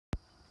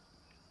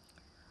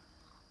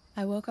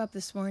I woke up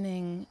this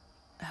morning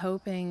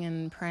hoping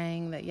and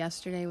praying that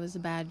yesterday was a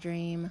bad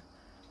dream.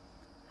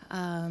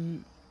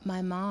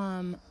 My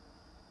mom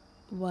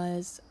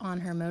was on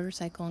her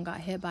motorcycle and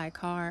got hit by a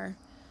car,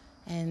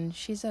 and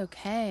she's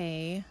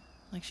okay.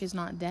 Like, she's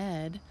not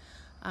dead.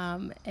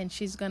 And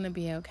she's going to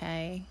be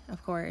okay,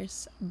 of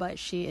course, but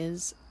she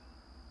is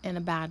in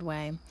a bad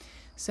way.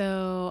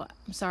 So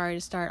I'm sorry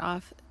to start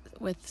off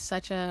with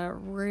such a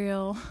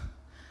real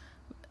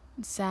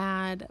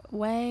sad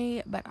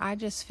way, but I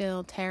just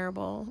feel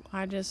terrible.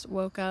 I just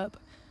woke up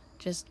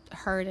just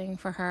hurting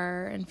for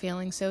her and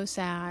feeling so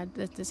sad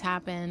that this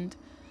happened.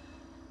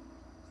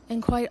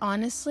 And quite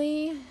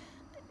honestly,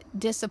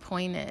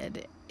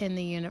 disappointed in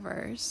the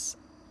universe.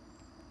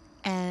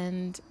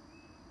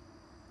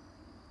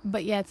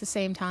 But yet at the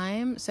same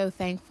time, so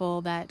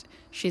thankful that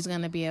she's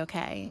going to be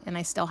okay and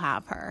I still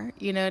have her.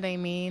 You know what I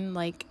mean?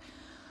 Like,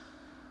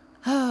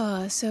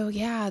 so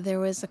yeah, there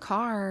was a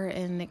car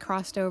and it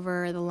crossed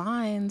over the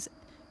lines.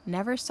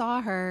 Never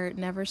saw her,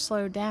 never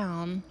slowed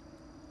down,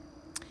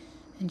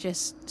 and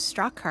just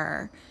struck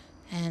her.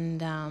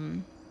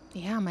 And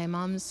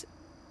yeah,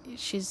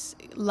 she's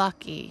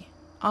lucky.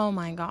 Oh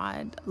my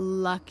God,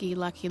 lucky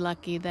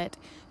that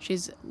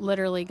she's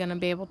literally going to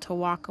be able to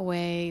walk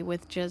away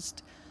with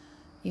just,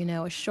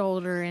 a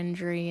shoulder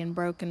injury and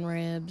broken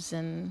ribs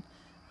and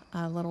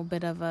a little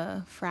bit of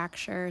a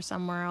fracture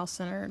somewhere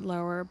else in her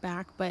lower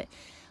back. But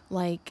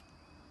like,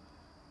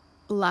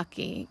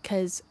 lucky,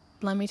 because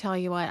let me tell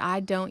you what,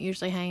 I don't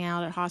usually hang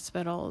out at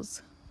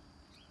hospitals.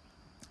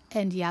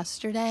 And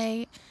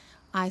yesterday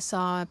I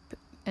saw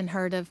and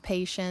heard of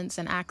patients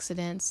and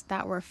accidents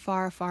that were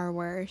far, far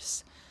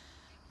worse.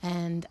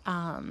 And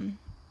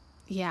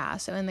yeah,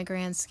 so in the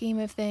grand scheme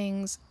of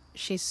things,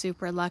 she's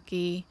super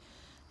lucky.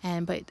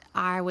 But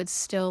I would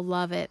still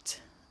love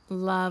it.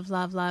 Love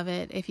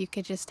it. If you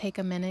could just take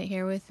a minute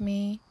here with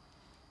me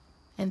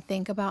and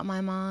think about my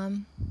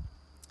mom.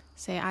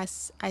 Say, I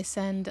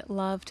send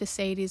love to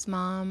Sadie's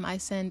mom. I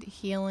send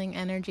healing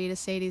energy to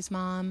Sadie's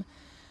mom.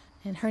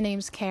 And her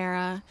name's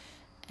Kara.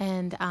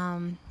 And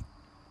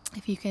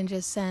if you can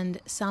just send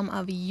some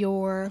of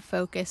your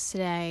focus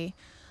today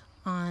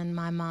on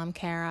my mom,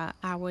 Kara,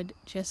 I would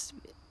just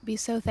be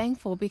so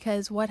thankful,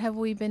 because what have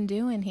we been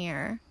doing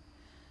here?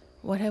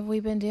 What have we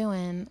been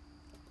doing?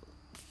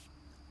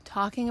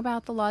 Talking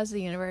about the laws of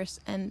the universe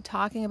and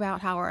talking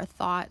about how our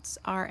thoughts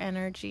are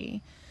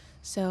energy.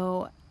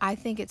 So I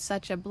think it's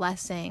such a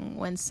blessing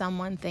when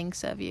someone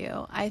thinks of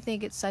you. I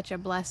think it's such a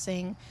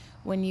blessing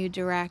when you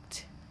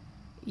direct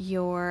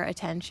your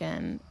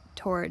attention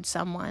towards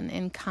someone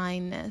in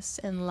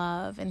kindness and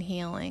love and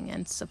healing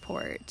and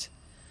support.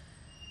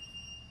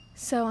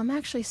 So I'm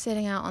actually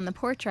sitting out on the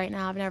porch right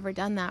now. I've never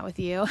done that with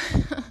you.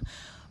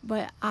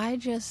 But I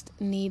just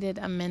needed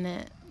a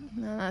minute.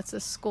 That's a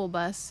school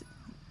bus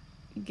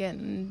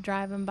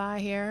driving by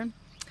here.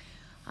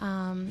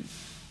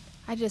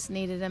 I just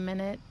needed a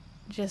minute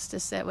just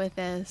to sit with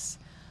this.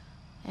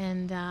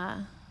 And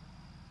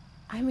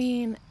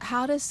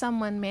how does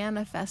someone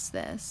manifest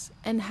this?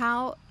 And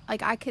how,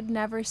 I could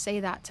never say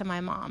that to my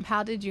mom.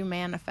 How did you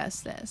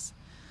manifest this?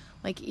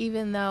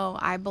 Even though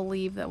I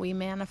believe that we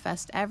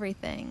manifest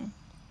everything,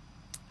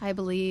 I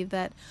believe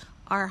that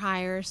our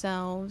higher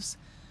selves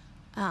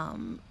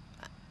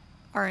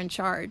are in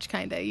charge,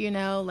 kind of,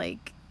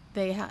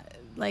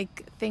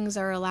 things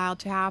are allowed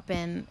to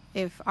happen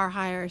if our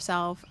higher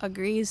self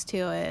agrees to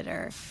it.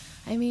 Or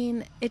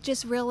it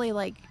just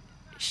really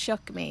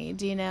shook me.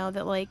 Do you know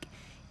that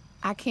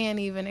I can't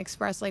even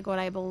express what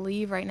I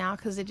believe right now,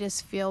 because it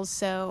just feels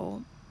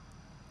so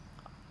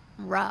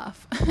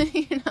rough.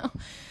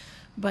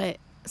 But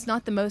it's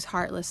not the most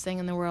heartless thing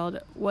in the world.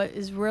 What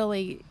is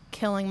really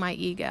killing my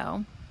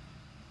ego,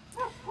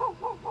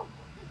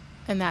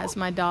 and that's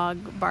my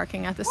dog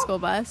barking at the school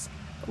bus.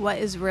 What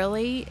is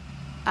really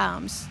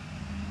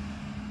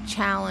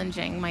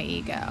challenging my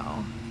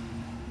ego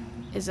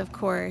is, of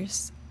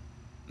course,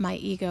 my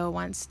ego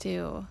wants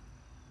to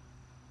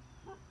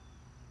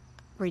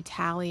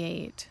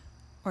retaliate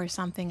or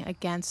something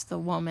against the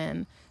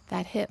woman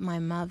that hit my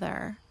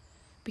mother,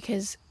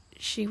 because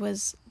she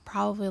was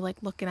probably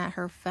looking at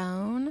her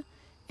phone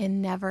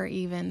and never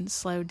even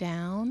slowed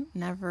down.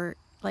 Never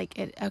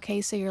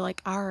okay, so you're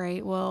all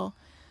right, well,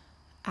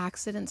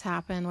 accidents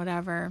happen,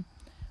 whatever.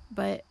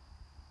 But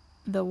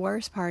the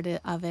worst part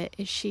of it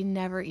is she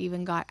never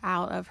even got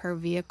out of her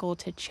vehicle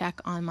to check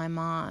on my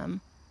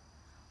mom.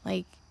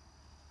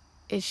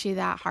 Is she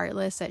that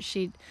heartless that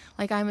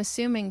I'm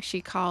assuming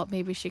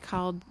maybe she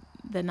called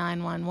the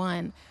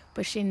 911,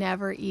 but she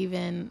never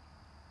even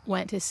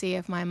went to see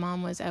if my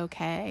mom was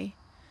okay.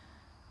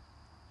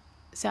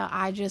 So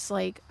I just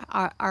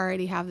I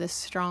already have this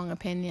strong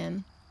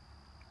opinion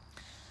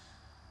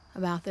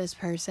about this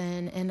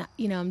person. And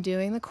I'm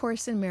doing the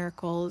Course in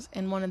Miracles,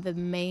 and one of the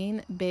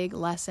main big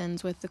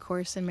lessons with the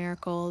Course in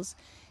Miracles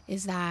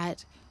is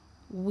that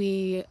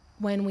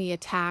when we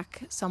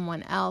attack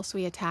someone else,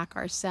 we attack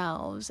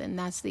ourselves, and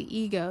that's the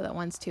ego that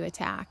wants to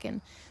attack.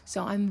 And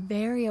so I'm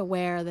very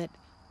aware that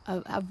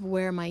of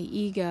where my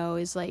ego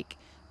is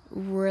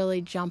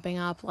really jumping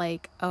up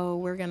like, oh,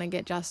 we're going to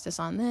get justice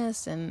on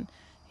this, and,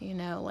 you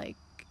know, like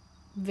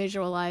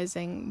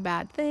visualizing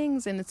bad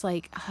things. And it's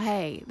like,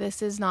 hey,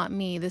 this is not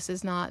me. This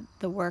is not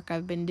the work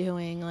I've been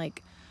doing.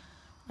 Like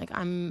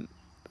I'm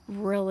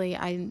really,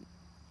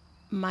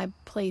 my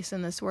place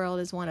in this world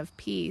is one of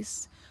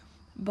peace.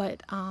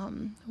 But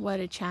what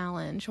a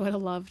challenge, what a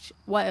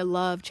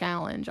love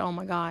challenge. Oh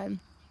my God.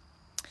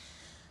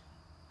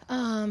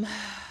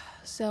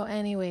 So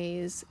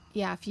anyways,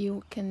 yeah, if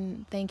you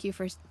can, thank you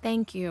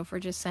for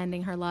just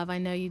sending her love. I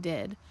know you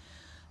did.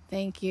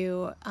 Thank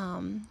you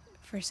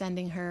for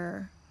sending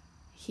her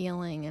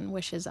healing and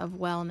wishes of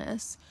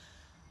wellness.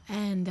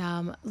 And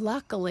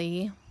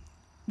luckily,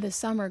 the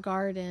summer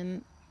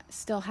garden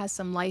still has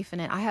some life in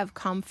it. I have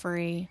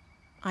comfrey,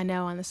 I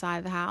know, on the side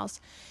of the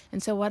house.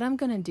 And so what I'm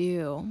going to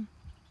do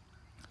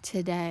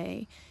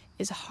today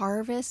is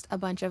harvest a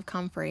bunch of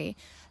comfrey.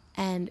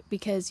 And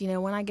because, you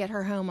know, when I get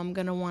her home, I'm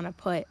going to want to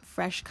put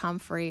fresh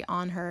comfrey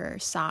on her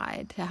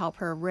side to help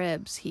her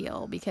ribs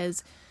heal,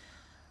 because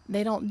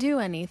they don't do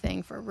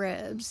anything for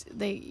ribs.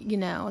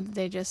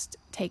 They just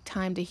take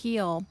time to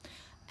heal,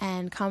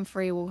 and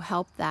comfrey will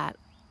help that,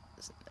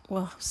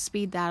 will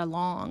speed that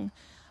along.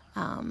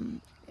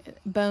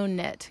 Bone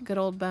knit, good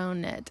old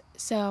bone knit.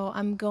 So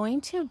I'm going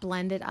to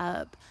blend it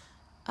up,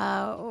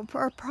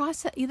 or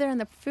process either in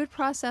the food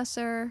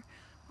processor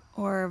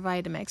or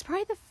Vitamix.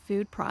 Probably the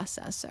food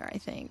processor, I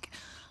think,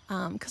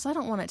 because I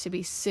don't want it to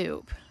be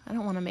soup. I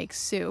don't want to make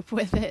soup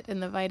with it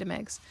in the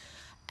Vitamix.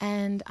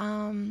 And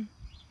I'm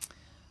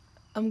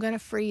going to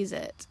freeze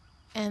it,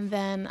 and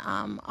then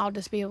I'll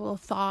just be able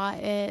to thaw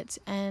it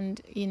and,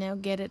 you know,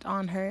 get it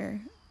on her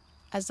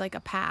as like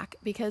a pack,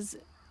 because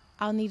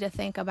I'll need to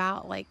think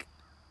about like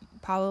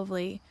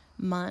probably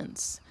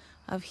months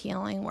of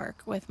healing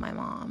work with my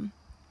mom,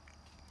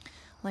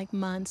 like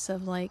months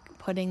of like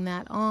putting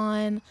that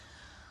on.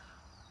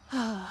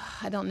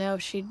 I don't know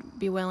if she'd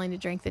be willing to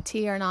drink the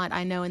tea or not.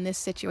 I know in this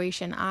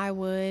situation I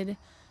would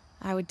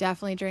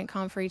definitely drink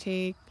comfrey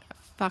tea.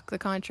 Fuck the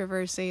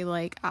controversy.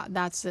 Like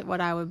that's what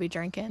I would be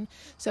drinking.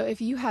 So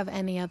if you have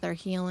any other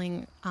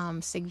healing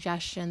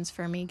suggestions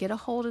for me, get a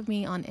hold of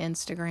me on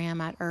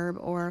Instagram at Herb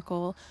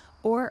Oracle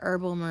or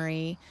Herbal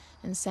Marie,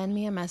 and send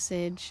me a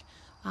message.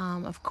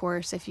 Of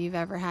course, if you've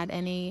ever had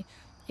any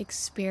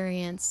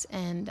experience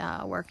in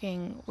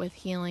working with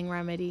healing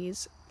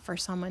remedies for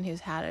someone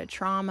who's had a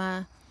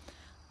trauma,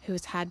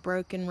 who's had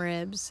broken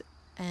ribs,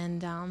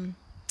 and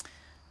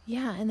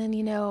yeah, and then,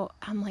 you know,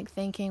 I'm like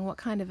thinking, what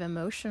kind of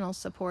emotional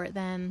support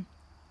then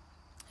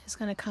is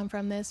going to come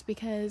from this?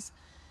 Because,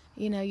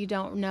 you know, you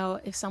don't know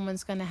if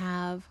someone's going to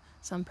have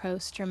some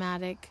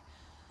post-traumatic,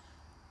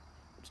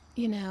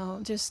 you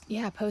know, just,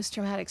 yeah,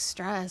 post-traumatic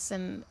stress,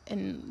 and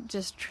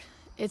just,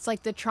 it's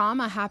like the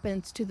trauma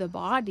happens to the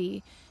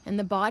body, and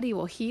the body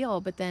will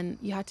heal, but then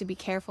you have to be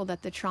careful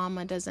that the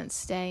trauma doesn't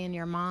stay in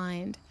your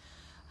mind,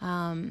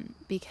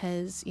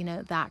 because, you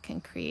know, that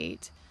can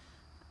create,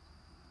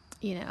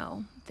 you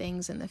know,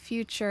 things in the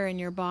future in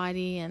your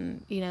body,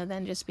 and, you know,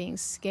 then just being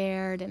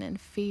scared and in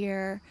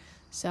fear.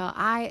 So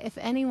if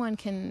anyone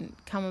can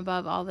come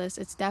above all this,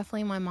 it's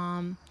definitely my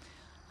mom.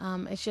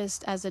 It's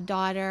just, as a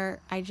daughter,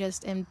 I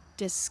just am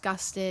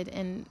disgusted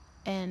and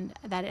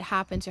that it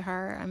happened to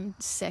her. I'm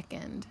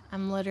sickened.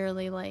 I'm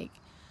literally like,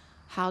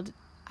 how,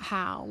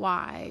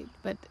 why?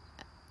 But,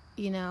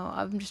 you know,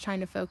 I'm just trying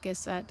to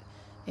focus that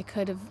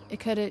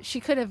she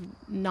could have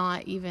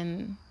not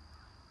even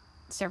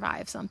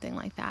survived something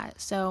like that.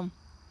 So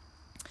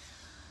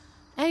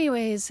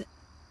anyways,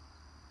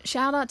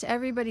 shout out to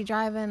everybody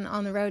driving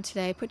on the road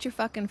today. Put your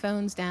fucking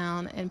phones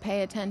down and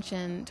pay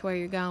attention to where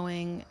you're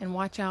going, and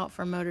watch out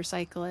for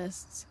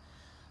motorcyclists,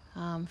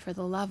 for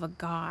the love of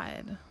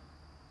God.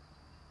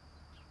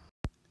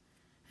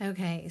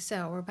 Okay,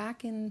 so we're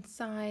back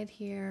inside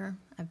here.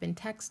 I've been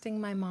texting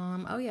my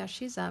mom. Oh yeah,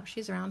 she's up,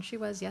 she's around. She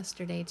was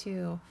yesterday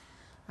too.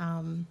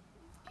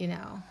 You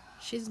know,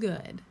 she's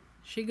good.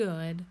 She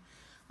good.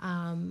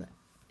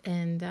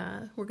 And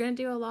we're going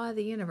to do a law of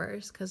the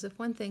universe, because if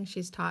one thing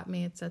she's taught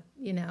me, it's that,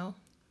 you know,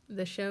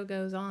 the show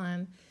goes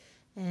on,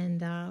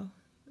 and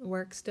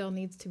work still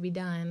needs to be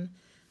done,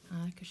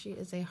 because she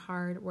is a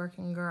hard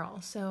working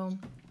girl. So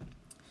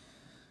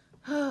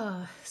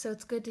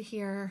it's good to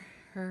hear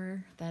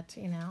her that,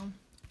 you know,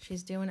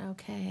 she's doing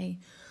okay.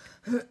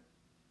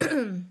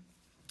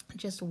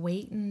 Just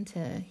waiting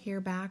to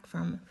hear back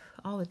from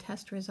all the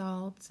test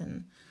results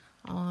and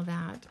all of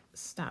that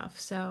stuff.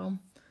 So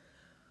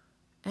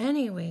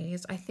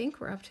anyways, I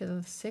think we're up to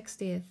the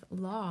 60th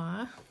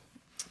law,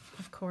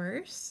 of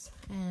course,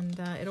 and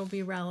it'll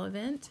be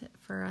relevant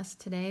for us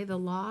today. The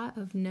law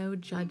of no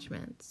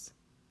judgments.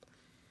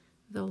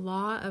 The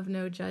law of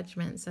no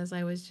judgments, as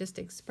I was just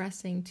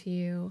expressing to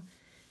you,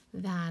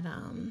 that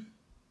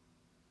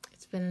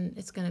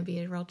it's going to be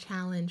a real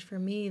challenge for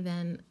me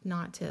then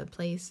not to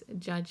place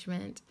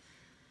judgment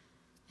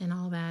and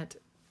all that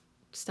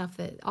stuff,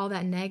 all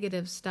that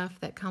negative stuff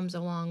that comes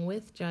along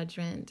with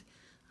judgment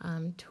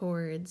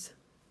towards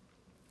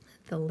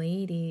the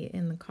lady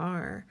in the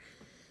car.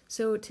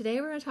 So today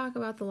we're going to talk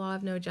about the law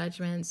of no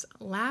judgments.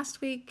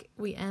 Last week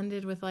we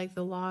ended with like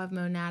the law of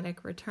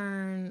monadic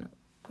return,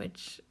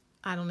 which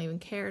I don't even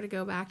care to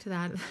go back to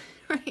that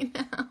right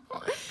now.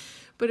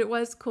 But it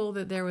was cool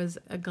that there was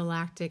a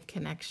galactic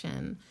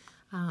connection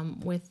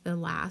with the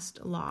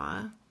last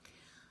law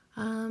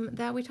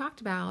that we talked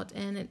about.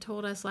 And it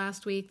told us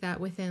last week that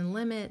within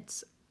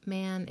limits,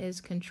 man is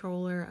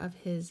controller of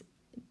his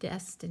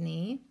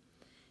destiny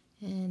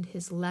and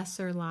his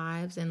lesser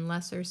lives and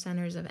lesser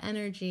centers of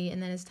energy.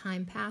 And then as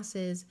time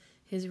passes,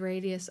 his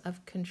radius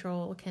of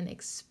control can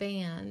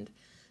expand.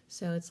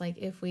 So it's like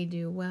if we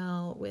do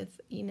well with,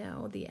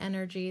 the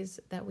energies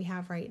that we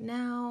have right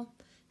now,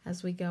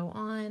 as we go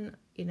on,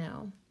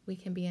 we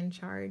can be in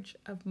charge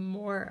of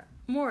more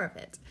of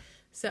it.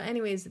 So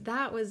anyways,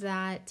 that was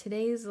that.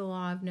 Today's the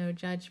law of no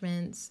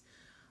judgments.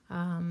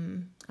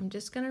 I'm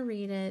just going to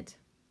read it.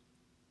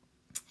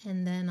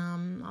 And then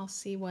I'll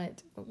see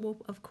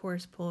we'll, of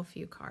course, pull a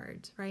few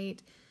cards,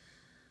 right?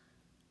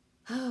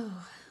 Oh,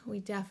 we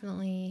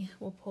definitely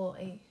will pull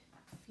a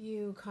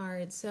few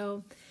cards.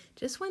 So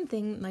just one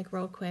thing, like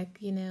real quick,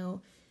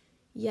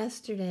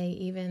 yesterday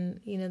even,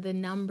 the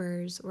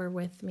numbers were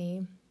with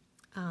me.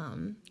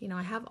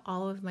 I have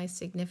all of my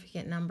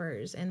significant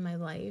numbers in my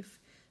life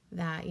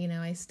that,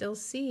 I still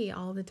see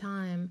all the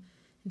time.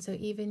 And so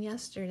even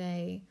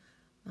yesterday,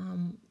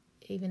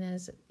 even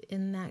as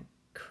in that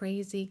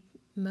crazy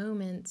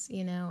moments,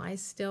 I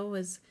still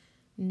was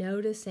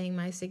noticing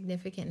my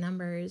significant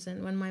numbers.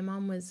 And when my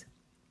mom was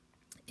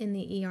in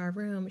the ER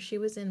room, she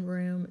was in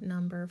room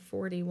number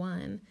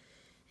 41.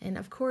 And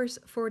of course,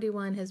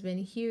 41 has been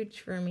huge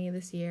for me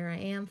this year. I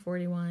am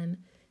 41,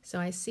 so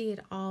I see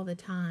it all the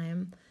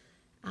time.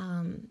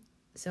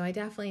 So I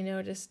definitely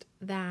noticed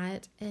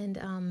that.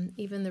 And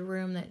even the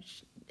room that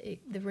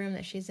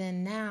she's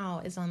in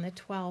now is on the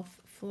 12th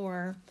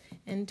floor,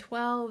 and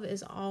 12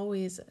 is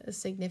always a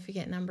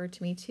significant number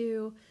to me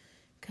too,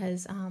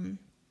 because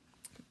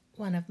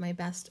one of my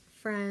best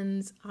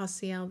friends,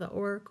 Asiel the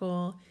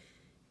Oracle,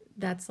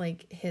 that's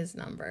like his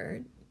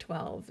number,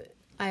 12.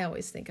 I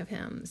always think of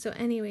him. So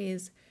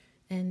anyways,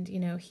 and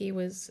he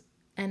was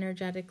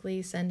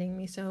energetically sending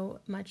me so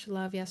much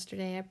love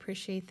yesterday. I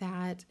appreciate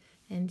that.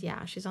 And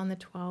yeah, she's on the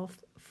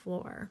 12th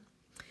floor.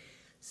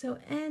 So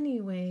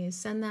anyways,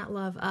 send that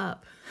love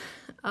up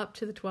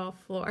to the 12th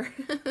floor.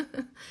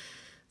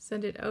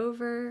 Send it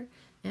over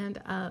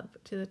and up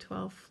to the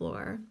 12th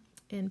floor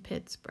in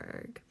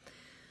Pittsburgh.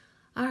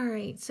 All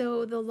right,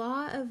 so the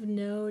law of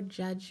no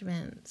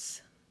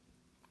judgments.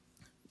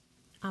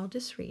 I'll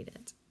just read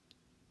it.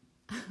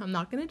 I'm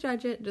not going to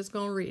judge it, just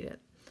going to read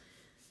it.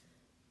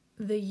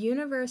 The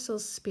universal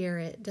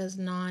spirit does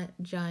not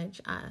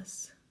judge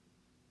us.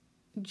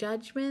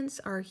 Judgments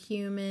are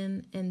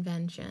human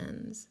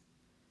inventions,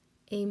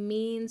 a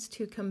means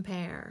to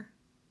compare,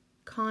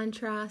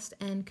 contrast,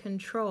 and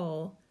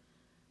control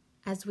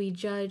as we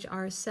judge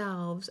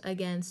ourselves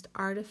against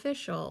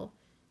artificial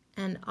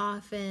and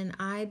often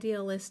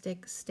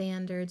idealistic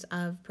standards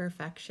of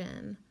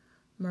perfection,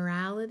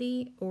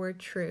 morality, or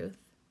truth.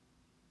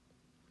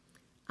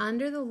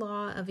 Under the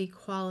law of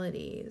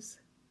equalities,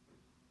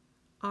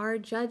 our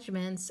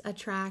judgments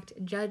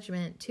attract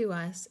judgment to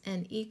us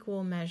in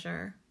equal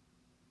measure.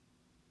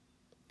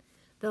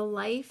 The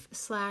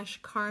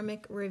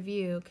life/karmic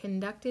review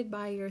conducted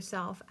by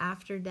yourself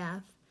after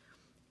death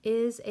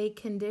is a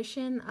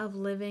condition of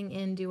living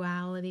in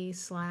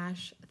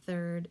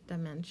duality/third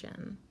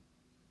dimension.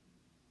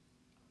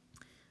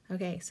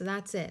 Okay, so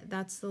that's it.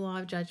 That's the law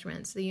of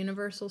judgments. The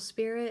universal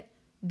spirit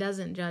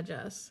doesn't judge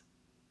us.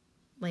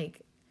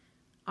 Like,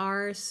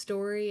 our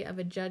story of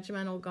a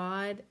judgmental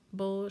God,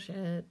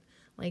 bullshit.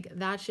 Like,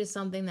 that's just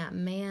something that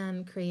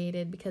man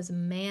created because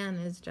man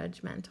is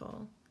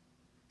judgmental.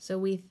 So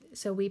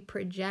we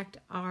project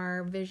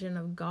our vision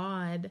of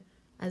God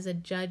as a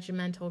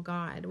judgmental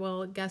God.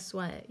 Well, guess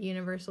what?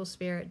 Universal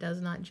Spirit does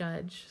not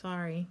judge.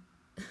 Sorry.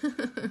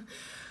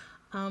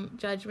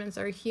 Judgments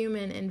are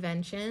human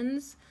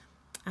inventions.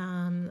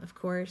 Of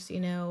course,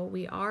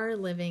 we are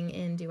living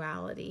in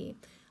duality.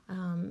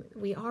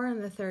 We are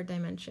in the third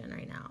dimension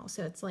right now.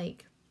 So it's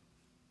like,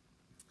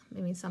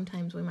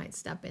 sometimes we might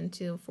step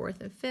into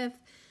fourth and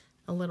fifth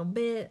a little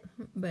bit,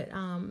 but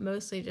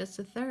mostly just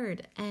a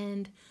third.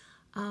 And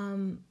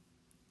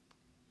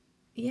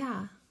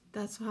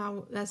that's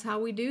how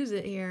we do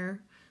it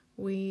here.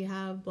 We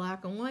have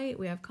black and white,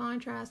 we have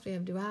contrast, we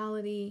have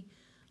duality.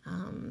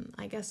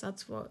 I guess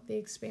that's what the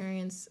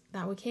experience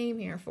that we came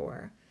here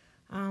for.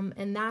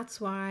 And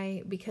that's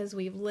why, because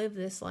we've lived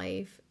this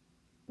life,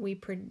 we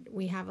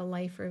have a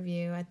life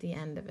review at the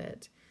end of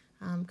it,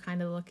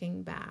 kind of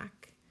looking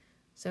back.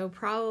 So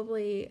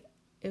probably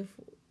if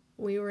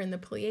we were in the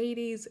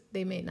Pleiades,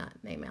 they may not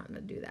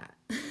do that,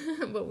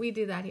 but we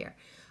do that here.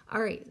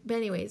 All right. But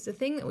anyways, the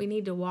thing that we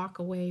need to walk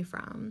away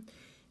from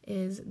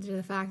is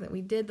the fact that we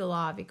did the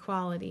law of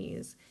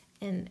equalities,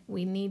 and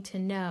we need to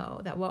know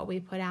that what we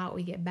put out,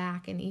 we get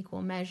back in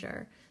equal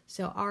measure.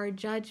 So our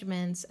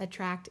judgments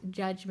attract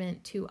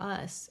judgment to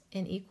us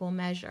in equal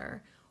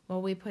measure.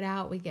 What we put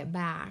out, we get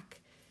back.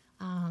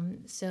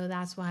 So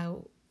that's why,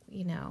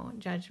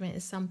 judgment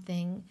is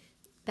something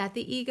that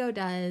the ego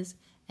does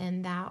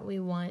and that we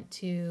want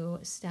to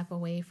step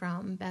away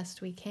from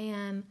best we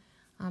can,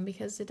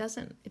 because it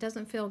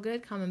doesn't feel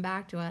good coming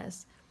back to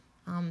us.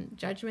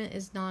 Judgment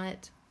is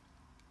not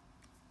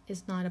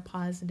a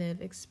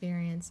positive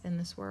experience in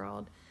this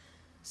world.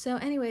 So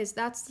anyways,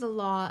 that's the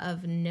law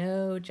of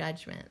no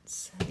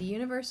judgments. The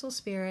universal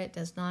spirit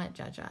does not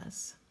judge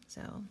us.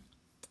 So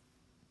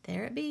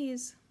there it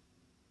bees.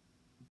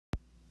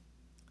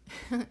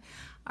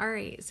 All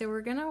right, so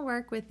we're going to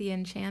work with the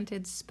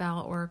Enchanted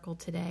Spell Oracle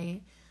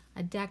today,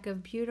 a deck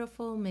of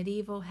beautiful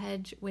medieval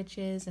hedge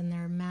witches and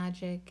their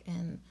magic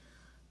and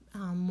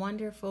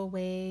wonderful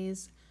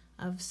ways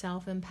of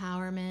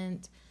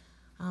self-empowerment.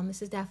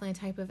 This is definitely a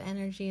type of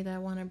energy that I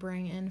want to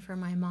bring in for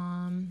my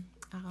mom,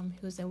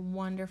 who's a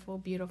wonderful,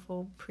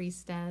 beautiful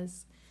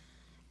priestess.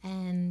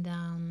 And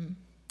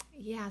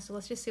so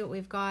let's just see what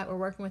we've got. We're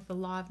working with the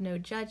law of no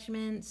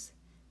judgments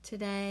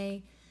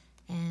today.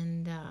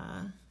 And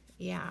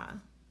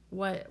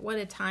what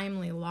a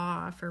timely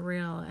law, for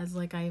real, as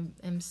like I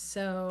am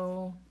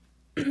so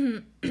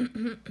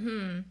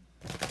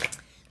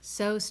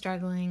so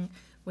struggling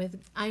with,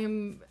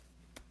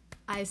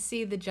 I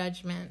see the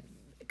judgment,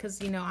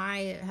 because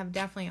I have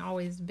definitely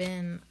always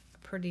been a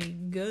pretty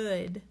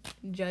good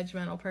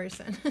judgmental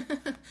person.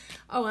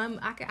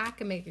 I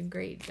can make a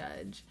great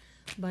judge,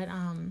 but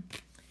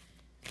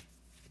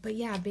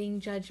yeah, being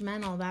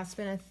judgmental, that's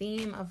been a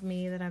theme of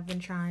me that I've been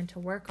trying to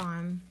work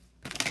on.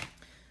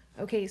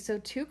 Okay, so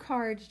 2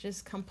 cards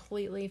just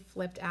completely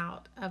flipped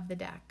out of the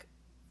deck,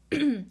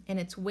 and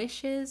it's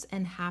wishes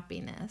and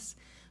happiness.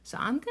 So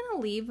I'm going to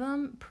leave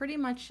them pretty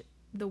much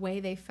the way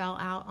they fell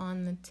out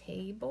on the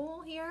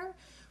table here,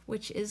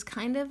 which is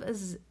kind of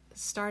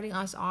starting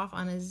us off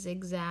on a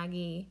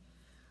zigzaggy.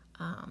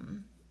 So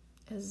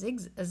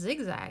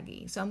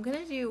I'm going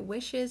to do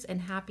wishes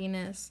and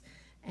happiness,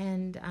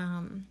 and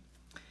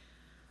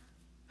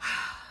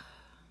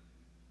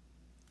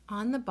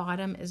on the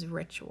bottom is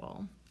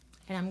ritual.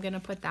 And I'm going to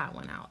put that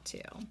one out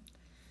too.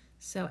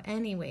 So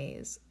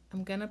anyways,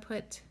 I'm going to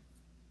put,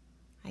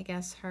 I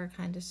guess, her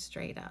kind of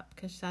straight up,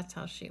 because that's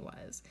how she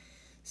was.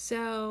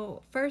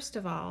 So first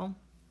of all,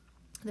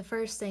 the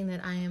first thing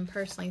that I am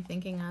personally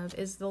thinking of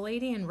is the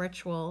lady in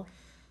ritual.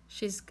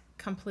 She's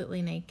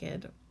completely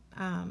naked.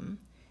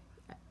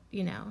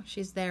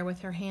 She's there with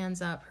her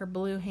hands up, her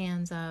blue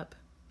hands up.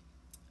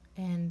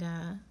 And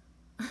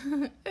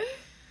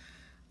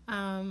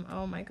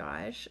oh my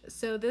gosh.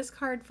 So this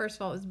card, first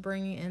of all, is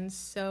bringing in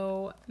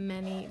so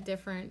many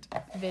different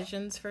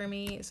visions for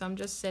me. So I'm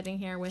just sitting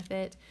here with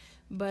it.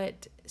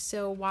 But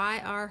so why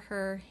are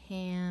her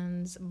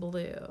hands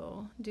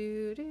blue?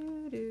 Do,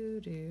 do, do,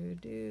 do,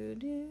 do,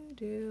 do,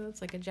 do. It's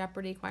like a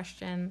Jeopardy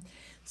question.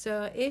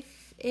 So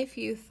if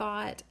you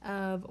thought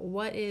of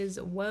what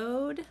is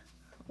woad,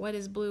 what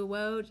is blue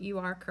woad, you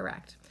are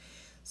correct.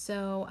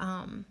 So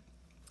I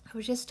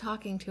was just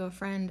talking to a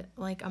friend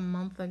like a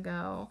month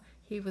ago.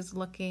 He was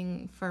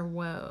looking for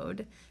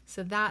woad,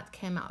 so that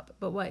came up.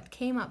 But what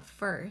came up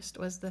first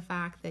was the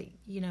fact that,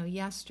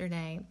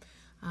 yesterday,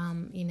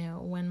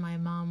 when my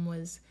mom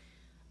was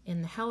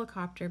in the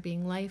helicopter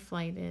being life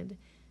flighted,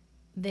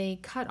 they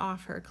cut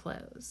off her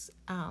clothes.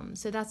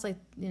 So that's like,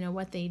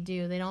 what they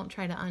do. They don't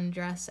try to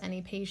undress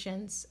any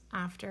patients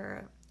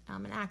after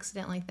an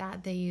accident like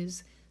that. They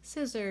use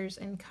scissors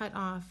and cut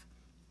off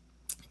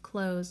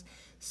clothes.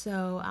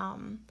 So,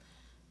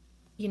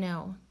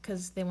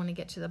 because they want to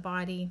get to the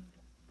body,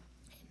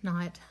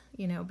 not,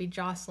 be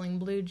jostling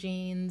blue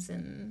jeans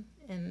and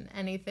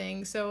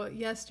anything. So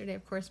yesterday,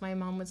 of course, my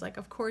mom was like,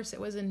 of course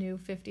it was a new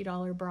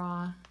 $50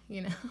 bra,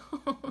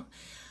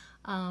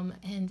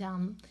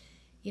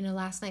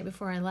 last night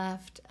before I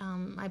left,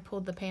 I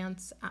pulled the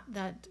pants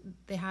that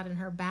they had in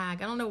her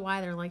bag. I don't know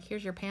why they're like,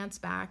 here's your pants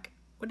back.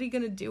 What are you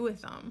going to do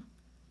with them?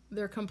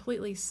 They're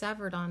completely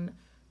severed on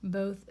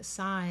both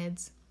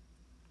sides.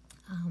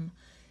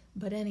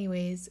 But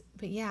anyways,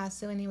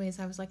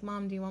 I was like,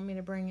 Mom, do you want me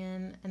to bring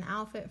in an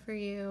outfit for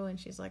you? And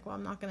she's like, well,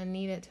 I'm not going to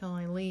need it till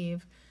I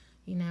leave,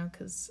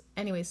 because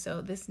anyway,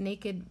 so this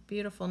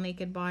beautiful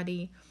naked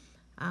body,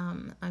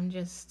 I'm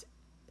just,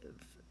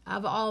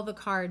 of all the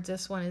cards,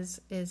 this one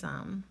is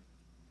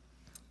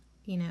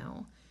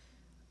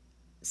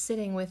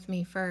sitting with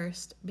me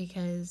first,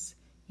 because,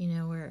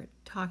 we're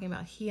talking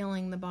about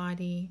healing the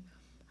body,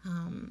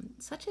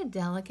 such a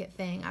delicate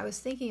thing. I was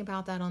thinking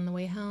about that on the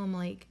way home,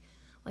 like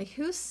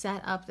who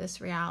set up this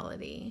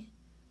reality?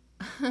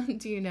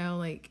 Do you know,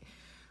 like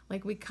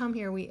we come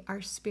here,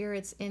 our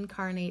spirits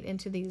incarnate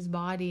into these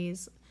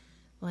bodies,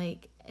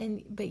 but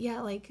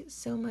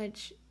so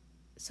much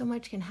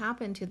can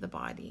happen to the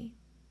body.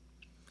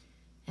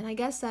 And I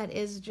guess that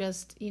is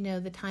just,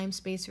 the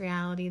time-space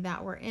reality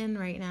that we're in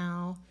right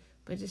now,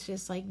 but it's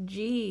just like,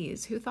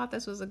 geez, who thought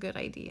this was a good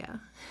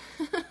idea?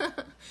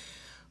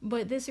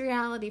 But this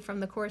reality from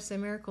the Course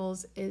in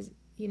Miracles is,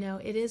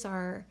 it is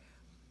our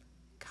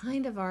I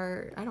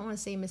don't want to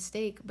say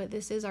mistake, but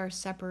this is our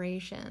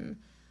separation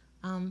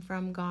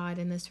from God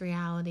in this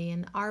reality.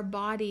 And our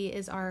body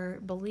is our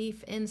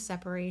belief in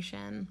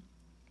separation.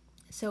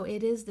 So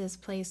it is this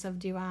place of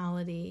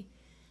duality.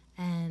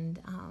 And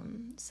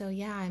so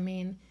yeah, I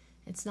mean,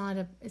 it's not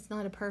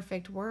a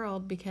perfect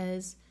world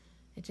because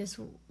it just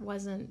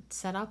wasn't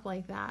set up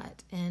like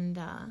that. And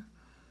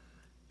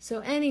so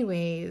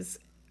anyways,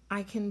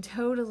 I can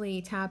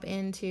totally tap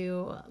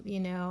into,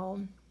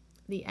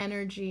 the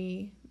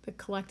energy, the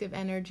collective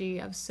energy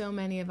of so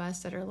many of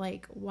us that are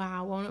like,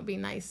 wow, won't it be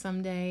nice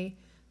someday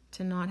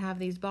to not have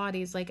these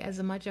bodies? Like,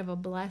 as much of a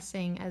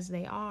blessing as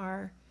they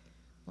are,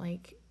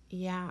 like,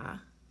 yeah,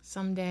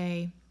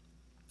 someday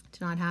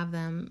to not have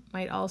them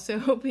might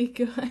also be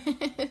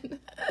good.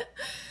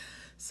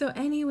 So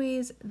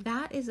anyways,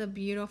 that is a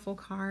beautiful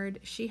card.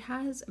 She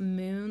has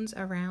moons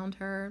around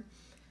her.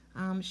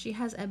 She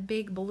has a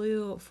big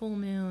blue full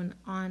moon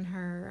on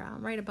her,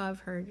 right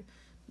above her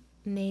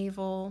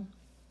navel,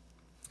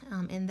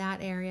 in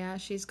that area.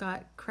 She's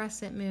got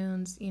crescent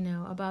moons,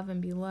 above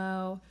and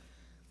below,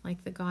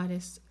 like the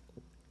goddess,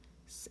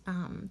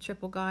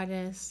 triple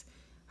goddess.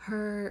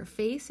 Her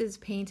face is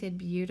painted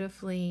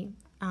beautifully.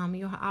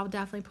 I'll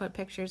definitely put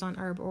pictures on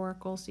Herb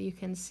Oracle so you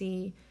can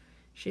see.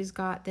 She's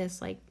got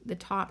this, like, the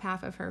top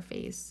half of her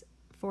face,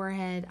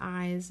 forehead,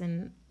 eyes,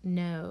 and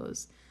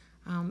nose,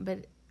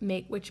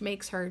 which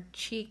makes her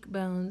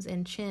cheekbones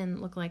and chin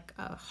look like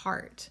a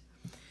heart.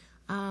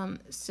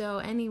 So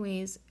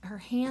anyways, her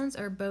hands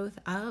are both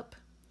up.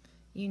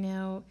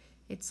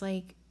 It's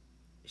like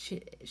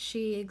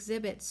she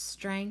exhibits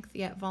strength,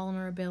 yet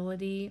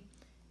vulnerability,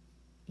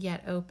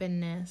 yet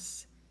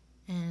openness,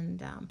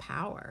 and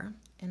power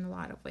in a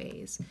lot of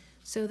ways.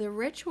 So the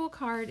ritual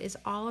card is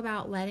all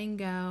about letting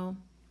go,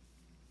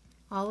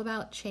 all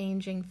about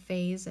changing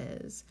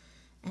phases.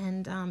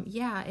 And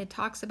it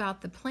talks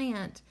about the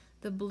plant,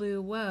 the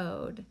blue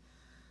woad.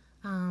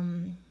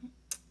 The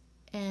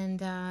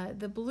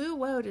blue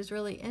woad is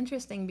really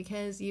interesting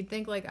because you'd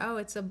think like, oh,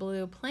 it's a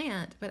blue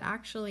plant, but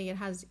actually it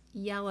has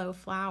yellow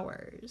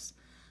flowers.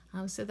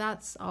 So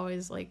that's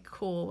always like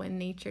cool when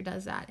nature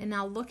does that. And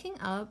now looking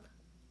up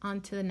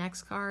onto the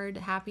next card,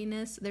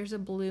 happiness, there's a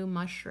blue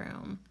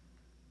mushroom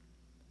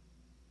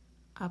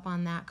up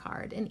on that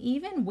card. And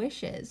even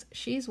wishes,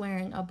 she's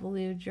wearing a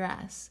blue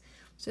dress.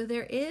 So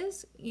there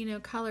is,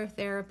 color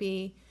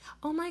therapy.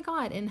 Oh my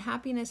God, and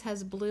happiness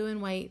has blue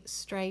and white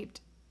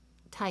striped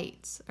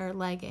tights or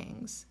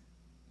leggings,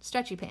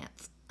 stretchy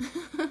pants.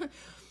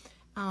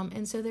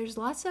 And so there's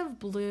lots of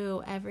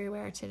blue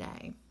everywhere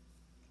today.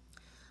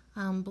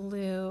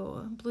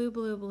 Blue,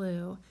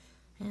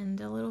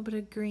 and a little bit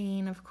of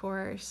green, of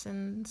course,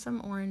 and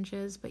some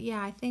oranges. But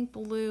yeah, I think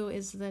blue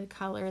is the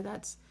color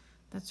that's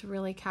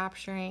really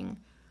capturing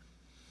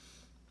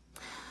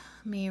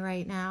me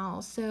right now.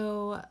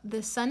 So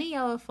the sunny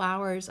yellow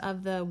flowers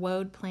of the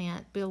woad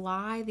plant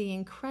belie the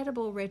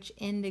incredible rich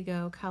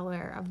indigo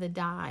color of the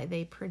dye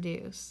they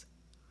produce.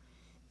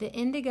 The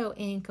indigo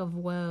ink of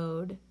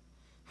woad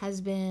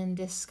has been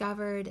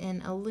discovered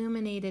in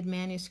illuminated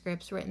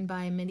manuscripts written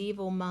by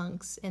medieval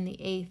monks in the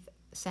 8th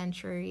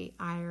century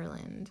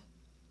Ireland.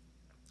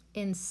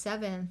 In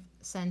 7th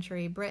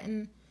century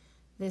Britain,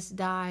 this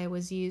dye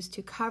was used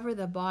to cover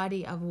the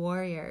body of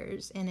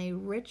warriors in a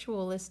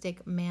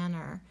ritualistic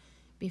manner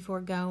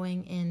before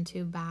going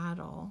into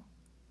battle.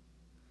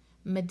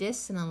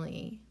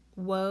 Medicinally,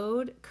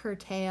 woad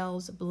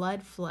curtails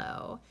blood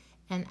flow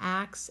and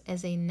acts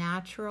as a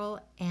natural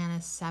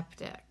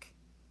antiseptic.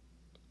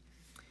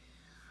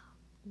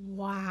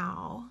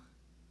 Wow.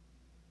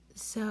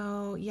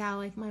 So, yeah,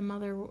 like my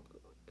mother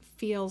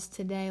feels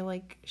today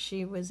like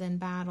she was in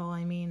battle.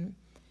 I mean,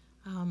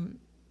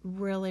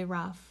 really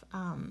rough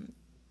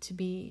to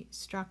be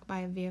struck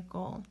by a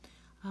vehicle.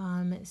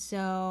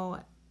 So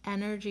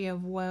energy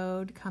of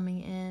woad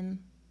coming in,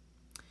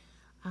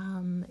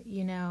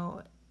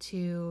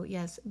 to,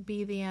 yes,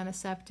 be the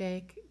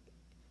antiseptic,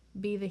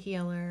 be the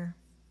healer.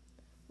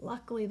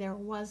 Luckily, there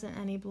wasn't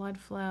any blood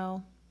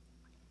flow.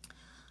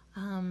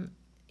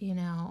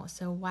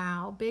 So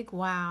wow, big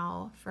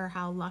wow for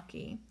how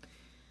lucky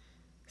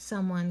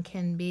someone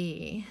can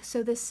be.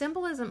 So the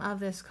symbolism of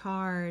this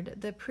card,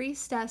 the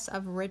priestess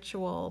of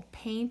ritual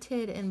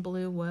painted in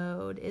blue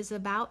woad, is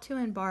about to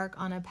embark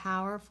on a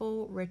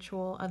powerful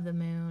ritual of the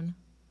moon.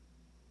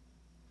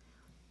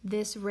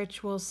 This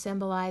ritual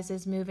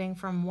symbolizes moving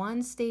from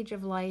one stage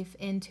of life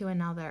into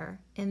another,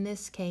 in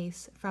this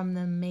case, from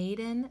the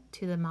maiden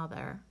to the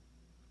mother.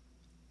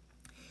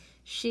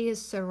 She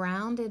is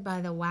surrounded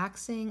by the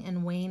waxing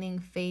and waning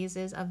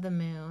phases of the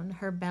moon,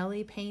 her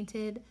belly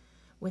painted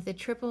with a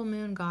triple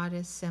moon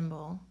goddess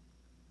symbol.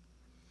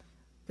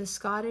 The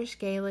Scottish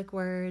Gaelic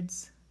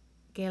words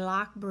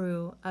Gaelach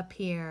Brú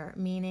appear,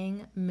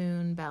 meaning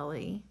moon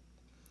belly.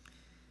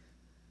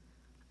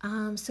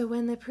 So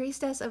when the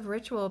priestess of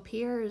ritual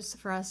appears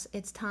for us,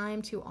 it's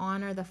time to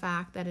honor the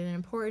fact that an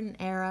important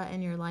era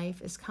in your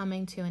life is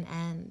coming to an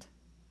end.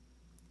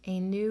 A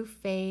new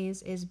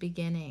phase is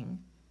beginning,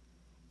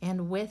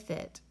 and with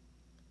it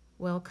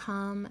will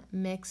come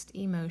mixed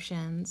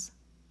emotions.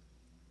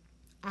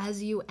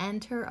 As you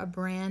enter a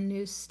brand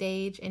new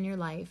stage in your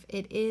life,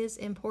 it is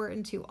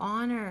important to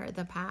honor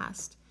the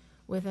past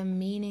with a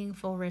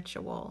meaningful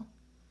ritual.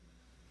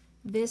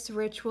 This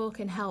ritual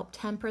can help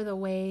temper the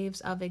waves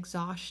of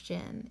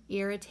exhaustion,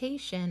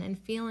 irritation, and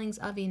feelings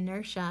of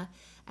inertia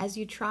as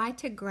you try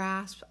to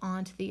grasp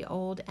onto the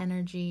old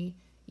energy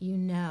you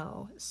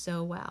know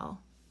so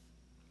well.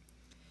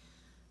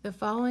 The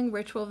following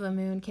ritual of the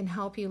moon can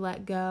help you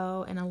let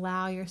go and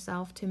allow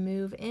yourself to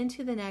move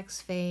into the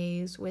next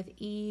phase with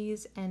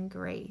ease and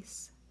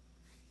grace.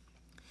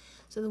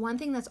 So the one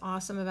thing that's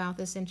awesome about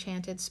this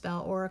Enchanted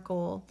Spell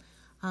Oracle,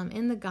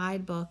 in the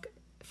guidebook,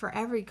 for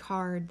every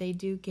card, they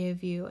do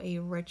give you a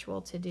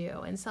ritual to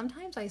do. And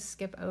sometimes I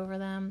skip over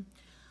them,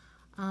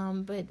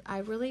 but I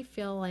really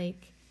feel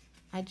like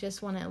I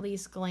just want to at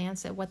least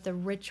glance at what the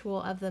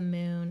ritual of the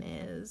moon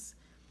is.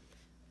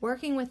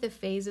 Working with the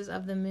phases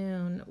of the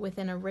moon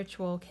within a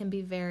ritual can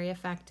be very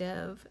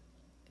effective.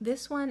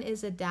 This one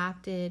is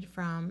adapted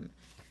from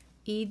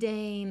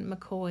Edane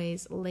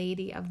McCoy's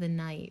Lady of the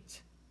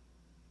Night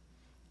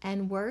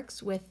and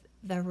works with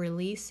the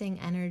releasing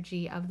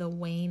energy of the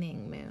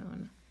waning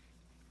moon.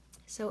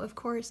 So, of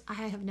course, I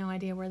have no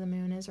idea where the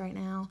moon is right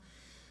now.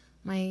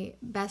 My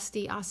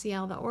bestie,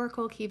 Asiel the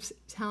Oracle, keeps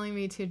telling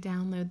me to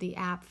download the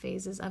app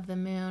Phases of the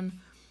Moon.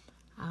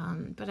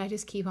 But I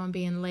just keep on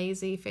being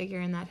lazy,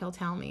 figuring that he'll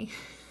tell me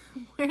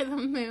where the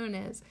moon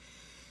is.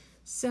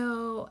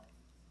 So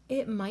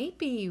it might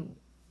be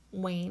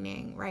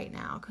waning right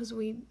now because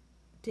we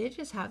did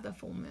just have the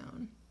full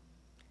moon.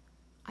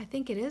 I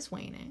think it is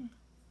waning,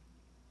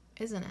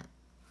 isn't it?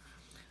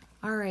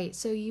 All right,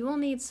 so you will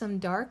need some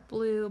dark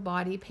blue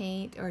body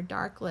paint or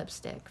dark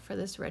lipstick for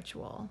this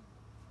ritual.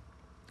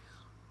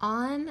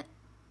 On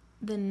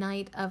the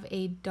night of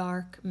a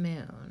dark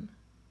moon,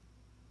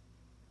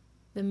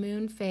 the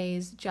moon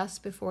phase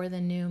just before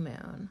the new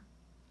moon,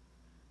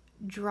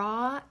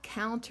 draw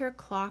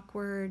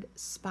counterclockward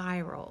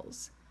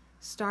spirals,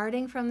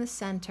 starting from the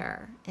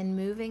center and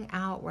moving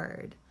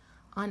outward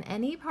on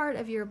any part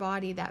of your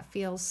body that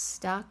feels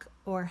stuck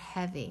or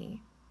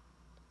heavy.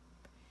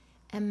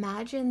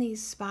 Imagine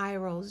these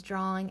spirals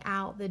drawing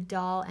out the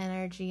dull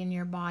energy in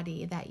your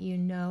body that you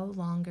no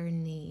longer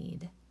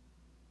need.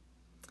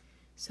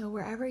 So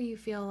wherever you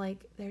feel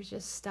like there's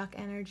just stuck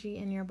energy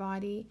in your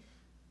body,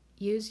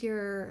 use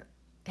your,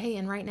 hey,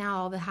 and right now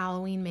all the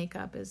Halloween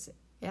makeup is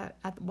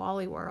at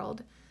Wally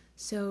World.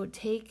 So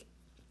take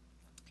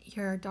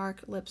your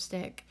dark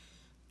lipstick,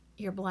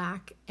 your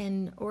black,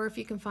 or if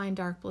you can find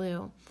dark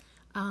blue,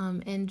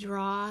 and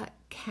draw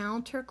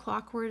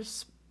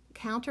counterclockwise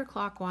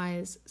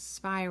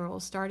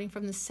spirals starting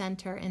from the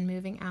center and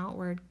moving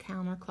outward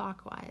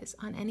counterclockwise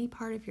on any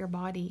part of your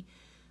body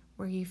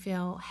where you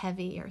feel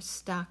heavy or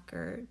stuck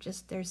or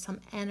just there's some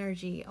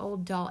energy,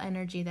 old dull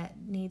energy that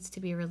needs to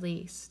be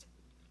released.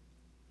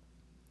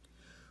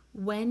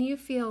 When you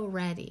feel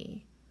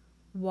ready,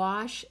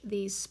 wash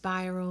these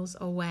spirals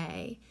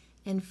away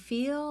and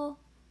feel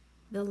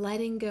the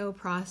letting go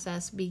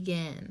process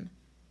begin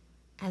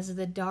as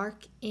the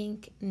dark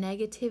ink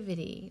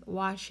negativity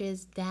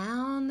washes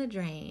down the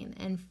drain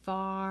and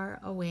far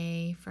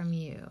away from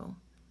you.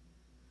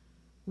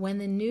 When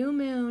the new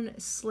moon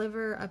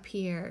sliver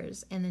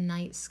appears in the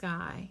night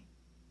sky,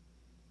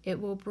 it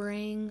will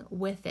bring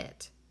with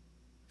it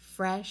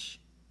fresh,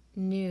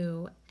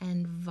 new,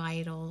 and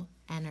vital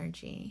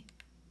energy.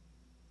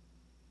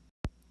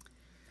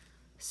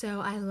 So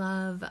I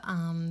love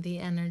the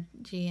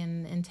energy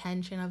and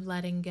intention of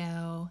letting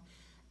go.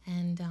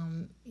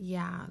 And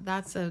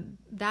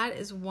that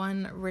is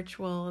one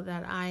ritual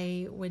that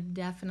I would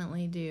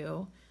definitely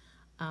do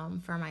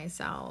for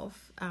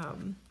myself.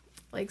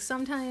 Like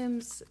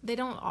sometimes they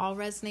don't all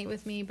resonate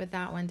with me, but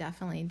that one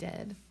definitely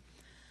did.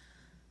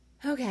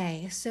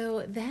 Okay,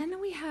 so then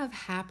we have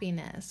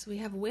happiness. We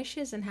have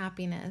wishes and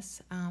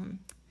happiness.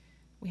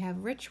 We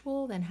have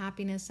ritual, then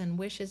happiness and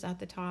wishes at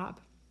the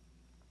top.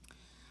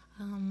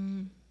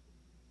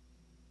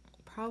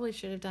 Probably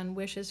should have done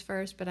wishes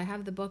first, but I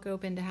have the book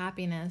open to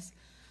happiness.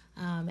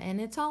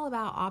 And it's all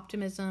about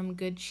optimism,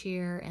 good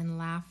cheer, and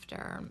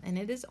laughter. And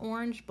it is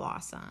orange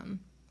blossom.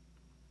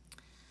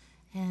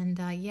 And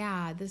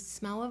the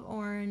smell of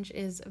orange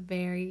is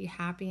very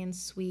happy and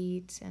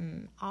sweet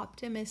and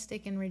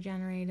optimistic and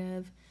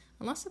regenerative.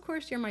 Unless, of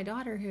course, you're my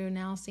daughter who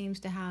now seems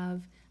to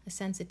have a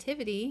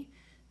sensitivity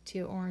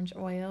to orange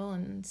oil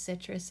and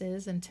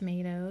citruses and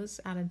tomatoes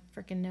out of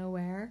freaking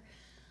nowhere.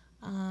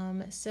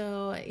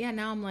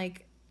 Now I'm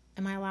like,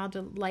 am I allowed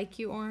to like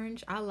you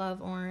orange? I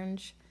love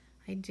orange.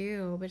 I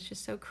do, but it's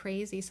just so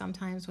crazy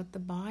sometimes what the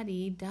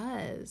body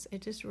does.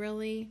 It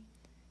really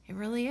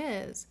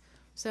is.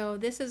 So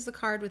this is the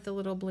card with the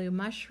little blue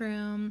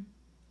mushroom.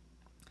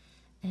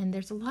 And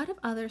there's a lot of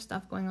other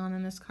stuff going on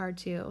in this card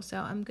too. So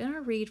I'm going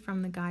to read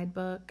from the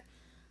guidebook.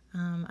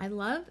 I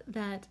love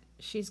that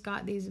she's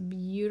got these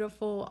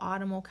beautiful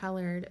autumnal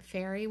colored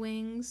fairy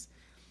wings.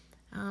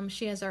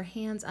 She has her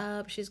hands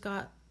up. She's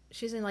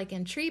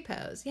in tree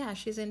pose. Yeah,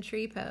 she's in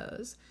tree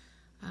pose.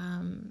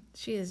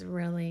 She is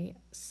really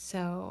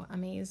so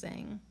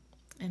amazing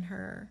in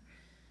her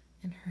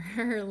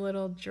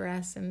little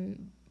dress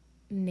and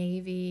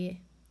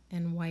navy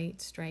and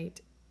white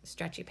striped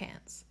stretchy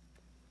pants.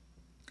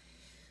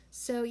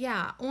 So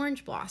yeah,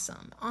 orange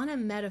blossom. On a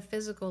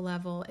metaphysical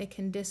level, it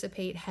can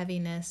dissipate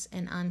heaviness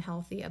and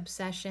unhealthy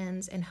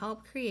obsessions and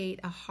help create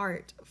a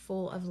heart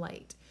full of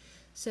light.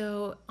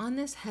 So on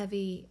this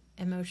heavy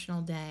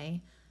emotional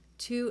day,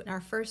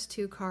 our first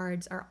two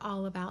cards are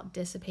all about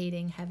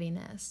dissipating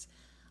heaviness.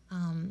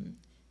 And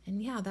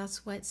yeah,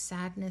 that's what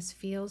sadness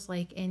feels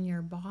like in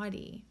your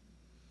body.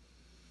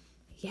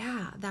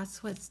 Yeah,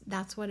 that's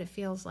what it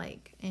feels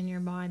like in your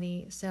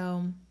body.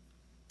 So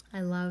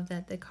I love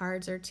that the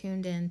cards are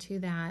tuned in to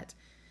that.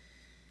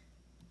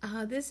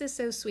 This is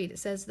so sweet. It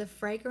says, the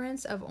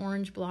fragrance of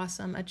orange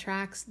blossom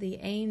attracts the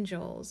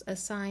angels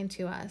assigned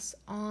to us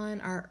on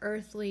our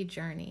earthly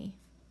journey.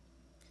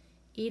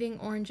 Eating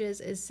oranges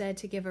is said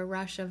to give a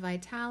rush of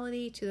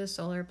vitality to the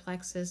solar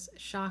plexus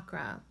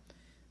chakra,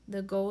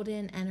 the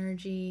golden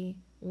energy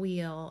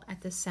wheel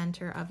at the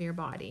center of your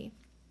body.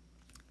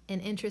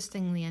 And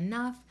interestingly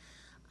enough,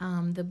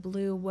 the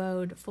blue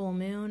woad full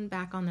moon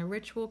back on the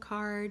ritual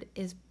card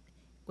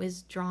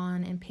was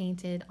drawn and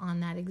painted on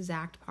that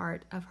exact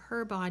part of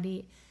her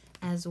body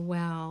as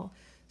well.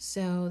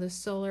 So the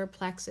solar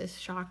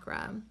plexus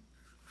chakra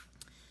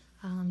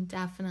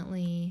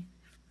definitely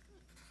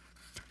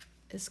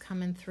is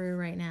coming through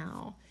right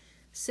now.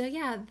 So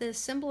yeah, the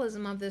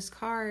symbolism of this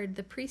card,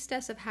 the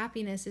priestess of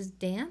happiness is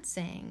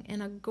dancing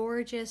in a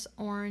gorgeous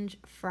orange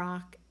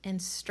frock and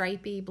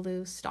stripy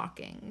blue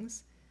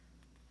stockings.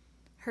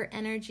 Her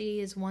energy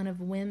is one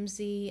of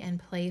whimsy and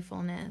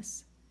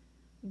playfulness.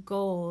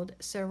 Gold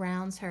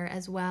surrounds her,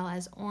 as well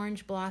as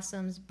orange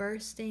blossoms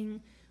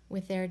bursting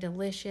with their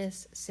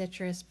delicious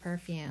citrus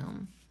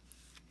perfume.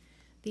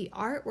 The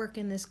artwork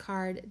in this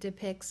card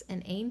depicts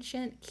an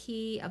ancient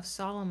key of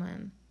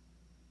Solomon,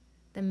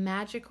 the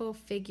magical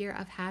figure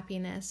of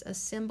happiness, a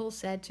symbol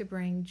said to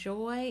bring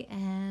joy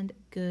and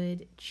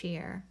good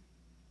cheer.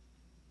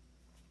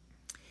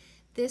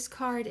 This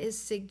card is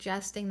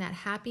suggesting that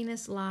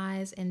happiness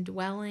lies in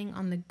dwelling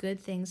on the good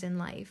things in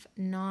life,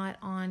 not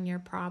on your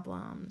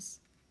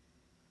problems.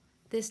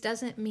 This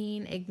doesn't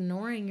mean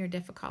ignoring your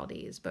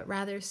difficulties, but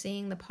rather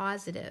seeing the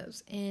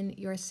positives in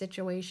your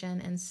situation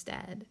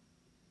instead.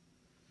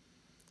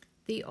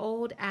 The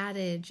old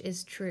adage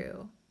is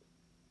true.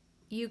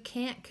 You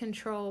can't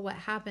control what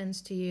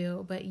happens to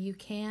you, but you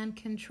can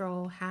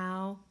control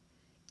how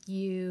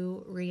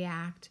you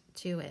react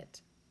to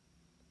it.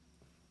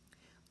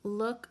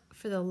 Look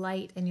for the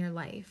light in your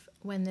life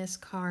when this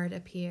card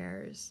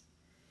appears,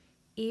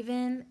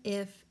 even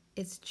if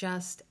it's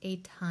just a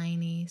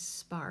tiny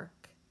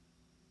spark.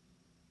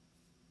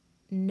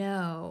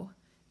 Know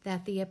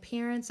that the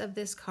appearance of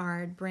this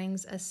card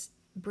brings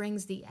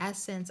the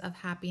essence of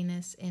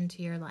happiness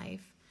into your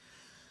life.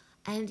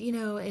 And,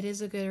 it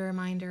is a good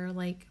reminder,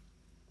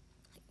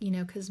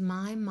 because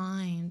my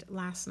mind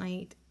last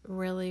night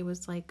really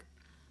was like,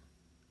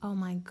 oh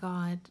my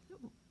God,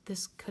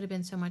 this could have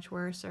been so much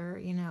worse, or,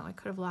 I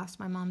could have lost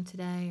my mom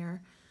today,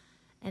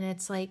 and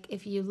it's like,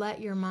 if you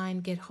let your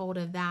mind get hold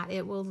of that,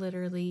 it will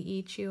literally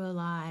eat you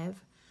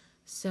alive.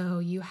 So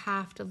you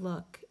have to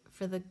look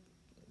for the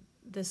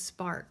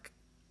spark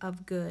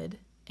of good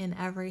in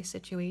every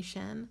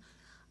situation.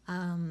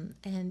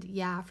 And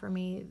yeah, for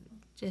me,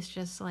 it's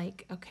just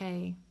like,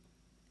 okay,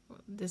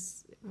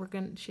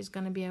 she's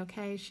gonna be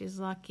okay. She's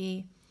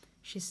lucky.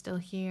 She's still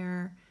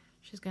here.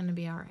 She's gonna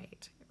be all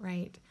right,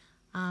 right?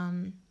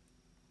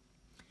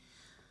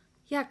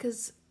 Yeah,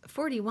 because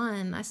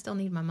 41, I still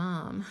need my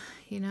mom,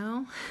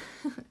 I'm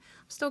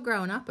still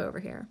growing up over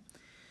here.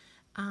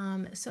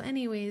 So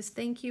anyways,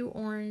 thank you,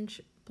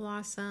 Orange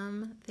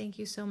Blossom. Thank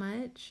you so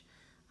much.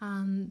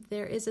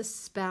 There is a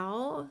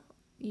spell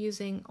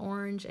using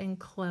orange and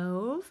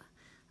clove,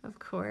 of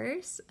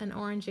course, an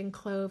orange and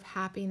clove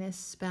happiness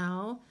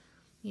spell,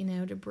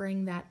 to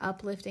bring that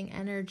uplifting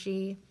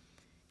energy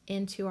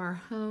into our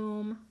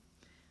home.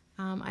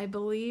 I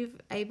believe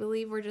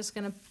we're just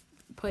going to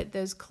put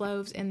those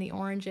cloves in the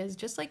oranges,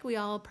 just like we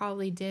all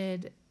probably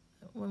did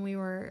when we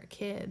were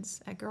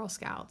kids at Girl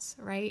Scouts,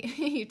 right?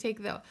 You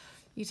take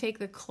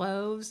the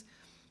cloves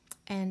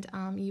and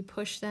you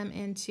push them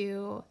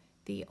into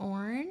the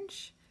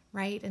orange,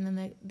 right? And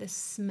then the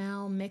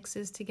smell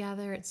mixes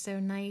together. It's so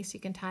nice. You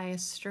can tie a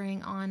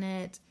string on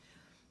it.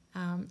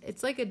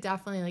 It's like a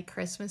definitely like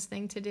Christmas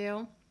thing to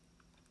do.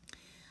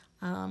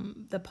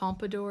 The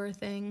pompadour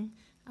thing,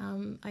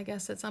 I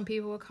guess that some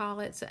people would call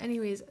it. So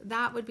anyways,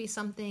 that would be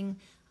something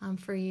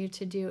for you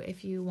to do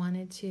if you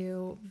wanted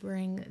to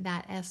bring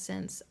that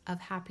essence of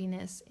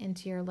happiness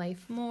into your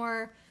life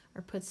more,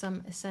 or put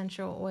some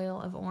essential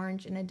oil of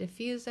orange in a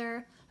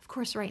diffuser. Of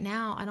course, right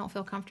now, I don't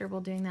feel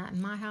comfortable doing that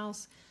in my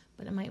house,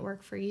 but it might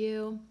work for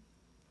you.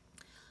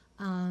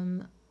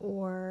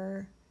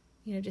 Or,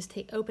 just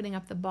opening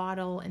up the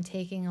bottle and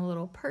taking a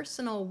little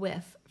personal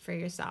whiff for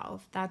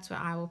yourself. That's what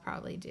I will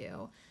probably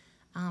do.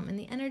 And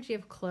the energy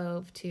of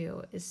clove,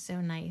 too, is so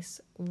nice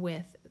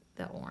with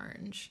the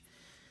orange.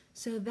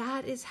 So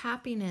that is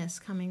happiness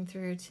coming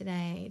through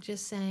today.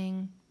 Just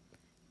saying,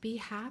 be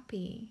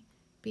happy.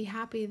 Be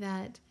happy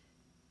that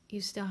you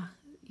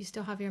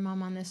still have your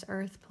mom on this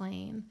earth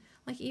plane.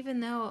 Like, even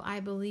though I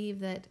believe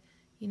that,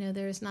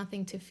 there's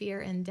nothing to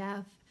fear in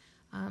death.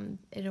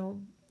 It'll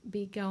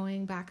be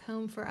going back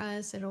home for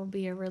us. It'll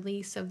be a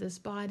release of this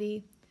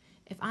body.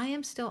 If I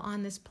am still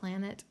on this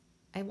planet,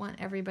 I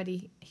want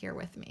everybody here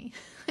with me.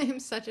 I'm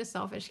such a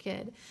selfish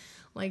kid.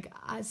 Like,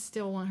 I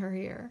still want her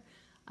here.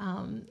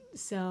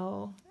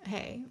 So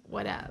hey,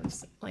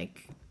 whatevs.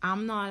 Like,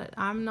 I'm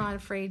not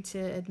afraid to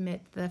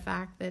admit the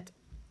fact that,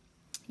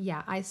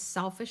 yeah, I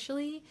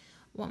selfishly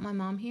want my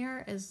mom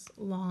here as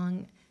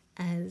long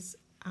as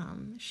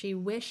she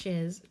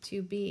wishes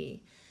to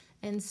be.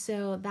 And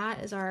so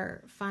that is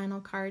our final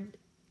card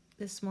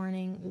this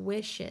morning,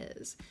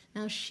 wishes.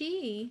 Now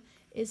she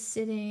is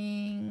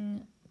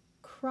sitting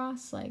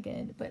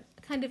cross-legged, but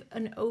kind of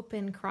an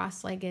open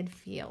cross-legged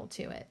feel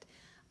to it.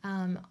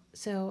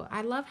 So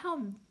I love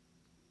how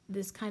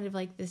this kind of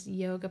like this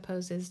yoga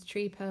poses,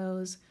 tree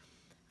pose,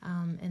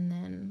 and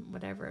then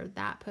whatever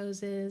that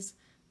pose is.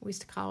 We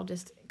used to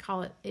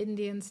call it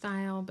Indian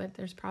style, but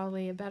there's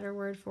probably a better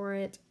word for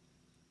it.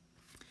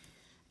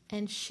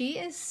 And she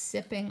is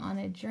sipping on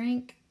a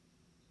drink.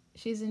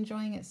 She's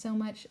enjoying it so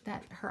much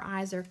that her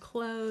eyes are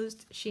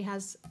closed. She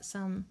has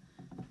some,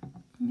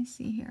 let me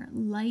see here,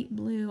 light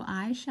blue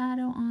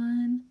eyeshadow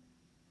on.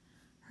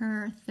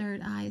 Her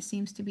third eye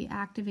seems to be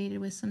activated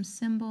with some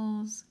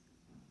symbols.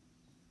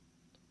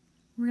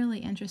 Really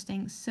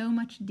interesting. So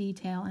much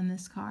detail in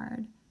this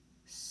card.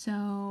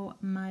 So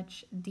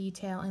much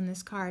detail in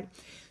this card.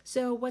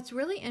 So what's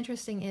really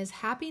interesting is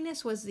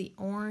happiness was the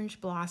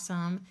orange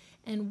blossom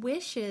and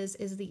wishes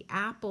is the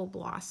apple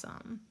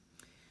blossom.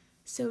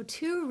 So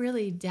two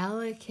really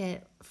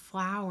delicate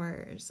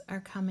flowers are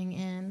coming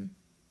in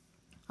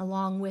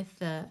along with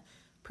the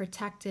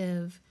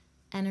protective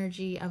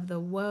energy of the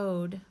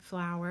woad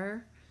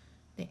flower,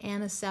 the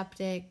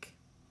antiseptic,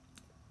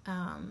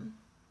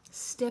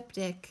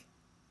 styptic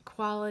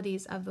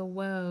qualities of the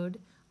woad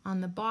on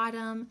the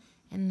bottom.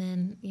 And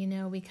then,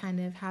 we kind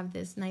of have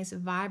this nice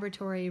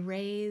vibratory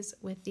rays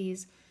with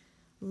these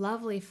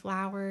lovely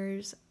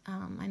flowers.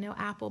 I know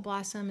apple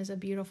blossom is a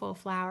beautiful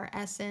flower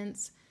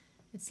essence.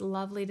 It's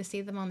lovely to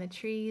see them on the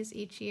trees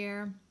each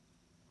year.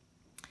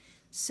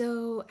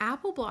 So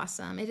apple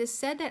blossom, it is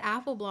said that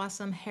apple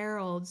blossom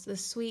heralds the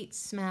sweet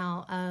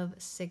smell of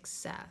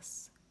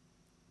success.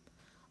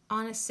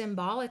 On a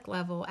symbolic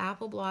level,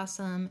 apple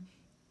blossom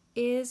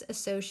is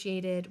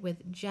associated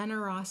with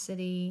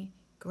generosity,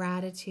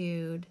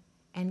 gratitude,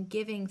 and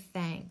giving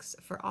thanks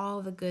for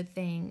all the good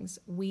things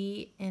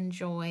we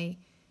enjoy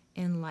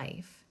in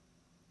life.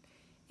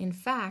 In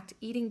fact,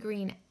 eating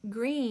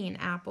green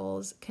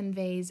apples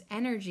conveys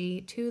energy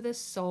to the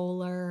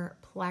solar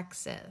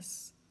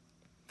plexus,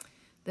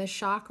 the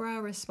chakra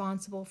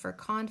responsible for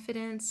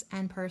confidence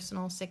and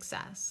personal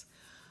success.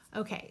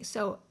 Okay,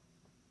 so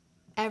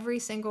every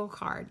single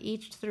card,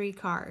 each 3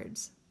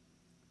 cards,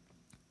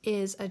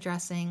 is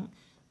addressing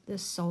the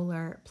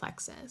solar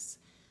plexus.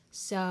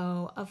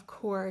 So, of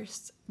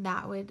course,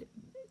 that would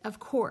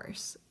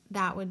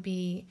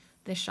be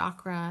the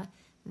chakra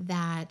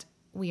that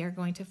we are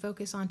going to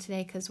focus on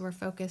today, because we're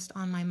focused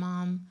on my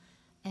mom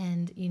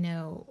and,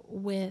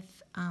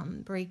 with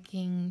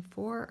breaking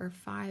 4 or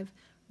 5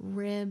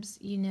 ribs,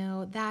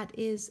 that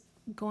is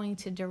going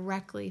to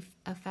directly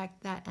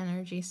affect that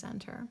energy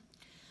center.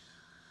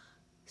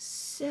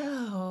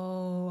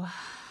 So,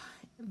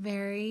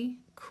 very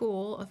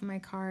cool of my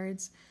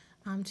cards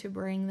to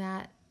bring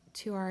that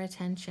to our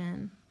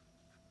attention.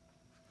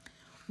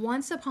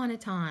 Once upon a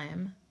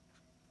time,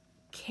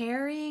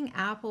 carrying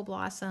apple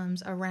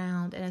blossoms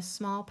around in a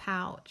small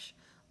pouch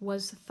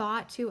was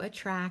thought to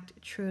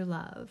attract true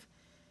love,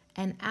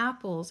 and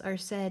apples are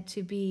said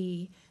to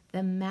be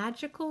the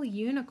magical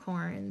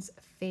unicorn's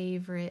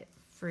favorite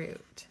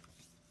fruit.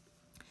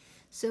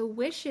 So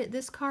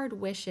this card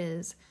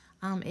wishes,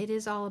 it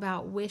is all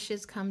about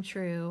wishes come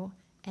true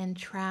and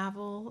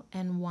travel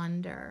and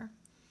wonder.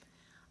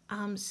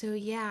 So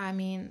yeah,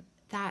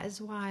 that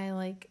is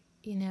why,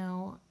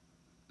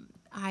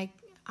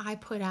 I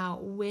put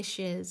out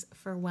wishes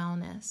for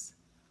wellness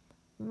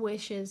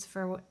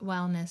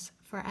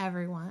for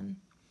everyone.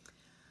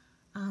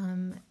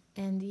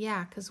 And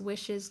yeah, because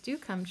wishes do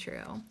come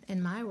true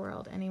in my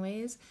world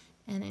anyways,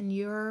 and in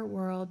your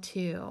world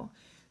too.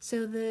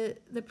 So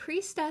the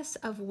priestess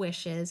of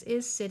wishes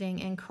is sitting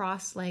in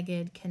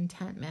cross-legged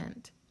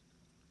contentment.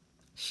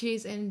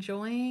 She's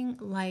enjoying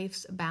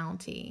life's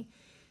bounty.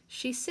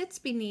 She sits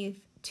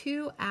beneath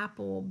 2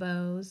 apple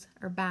boughs,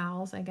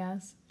 I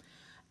guess,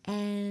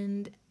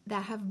 and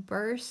that have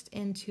burst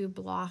into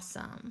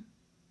blossom,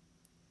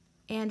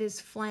 and is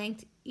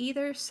flanked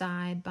either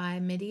side by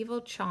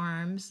medieval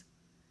charms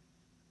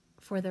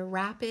for the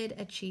rapid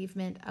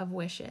achievement of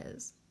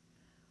wishes.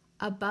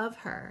 Above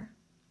her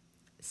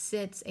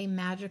sits a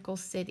magical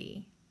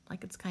city,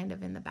 like it's kind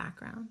of in the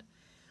background,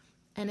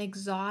 an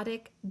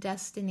exotic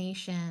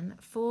destination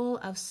full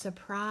of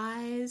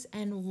surprise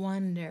and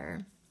wonder.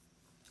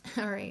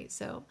 All right,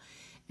 so,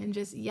 and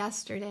just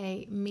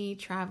yesterday, me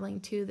traveling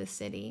to the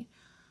city,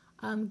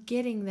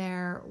 getting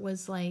there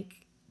was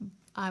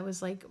I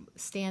was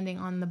standing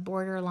on the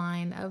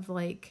borderline of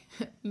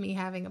me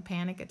having a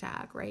panic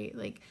attack, right?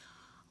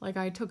 Like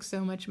I took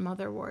so much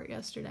motherwort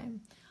yesterday.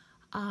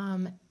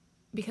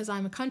 Because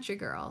I'm a country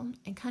girl,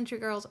 and country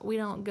girls, we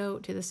don't go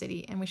to the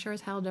city, and we sure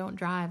as hell don't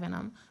drive in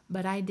them.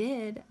 But I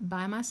did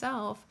by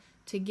myself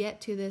to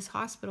get to this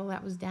hospital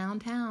that was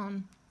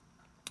downtown,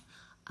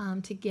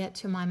 to get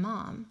to my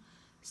mom.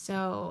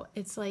 So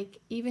it's like,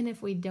 even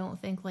if we don't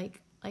think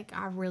like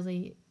I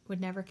really would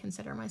never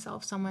consider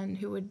myself someone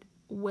who would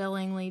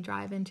willingly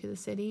drive into the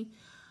city.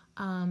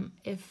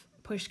 If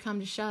push come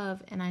to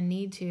shove and I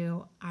need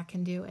to, I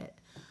can do it.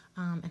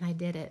 And I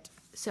did it.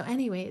 So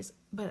anyways,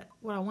 but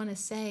what I want to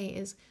say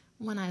is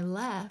when I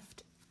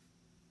left,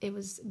 it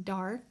was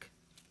dark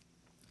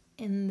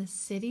and the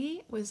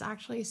city was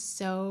actually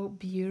so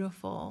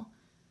beautiful,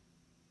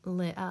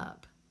 lit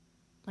up,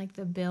 like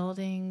the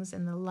buildings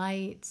and the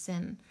lights,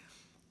 and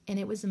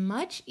it was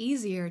much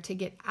easier to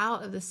get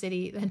out of the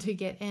city than to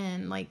get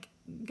in. Like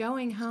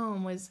going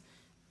home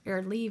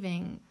or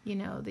leaving, the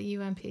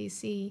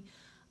UMPC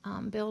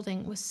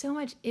building was so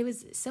much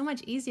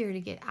easier to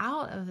get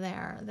out of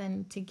there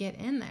than to get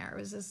in there. It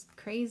was just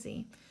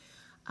crazy,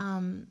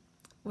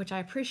 which I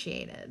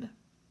appreciated.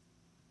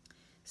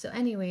 So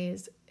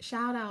anyways,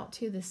 shout out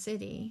to the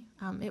city.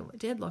 It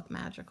did look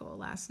magical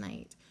last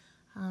night.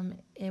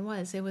 It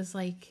was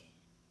like,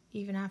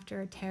 even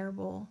after a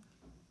terrible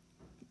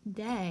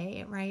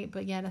day, right?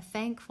 But yet a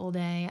thankful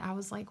day, I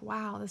was like,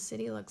 wow, the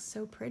city looks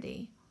so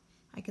pretty.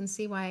 I can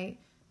see why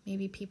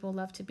maybe people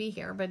love to be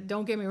here, but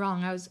don't get me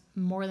wrong, I was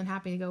more than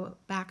happy to go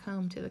back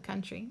home to the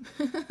country.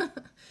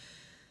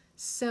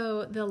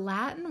 So the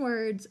Latin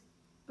words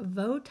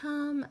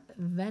votum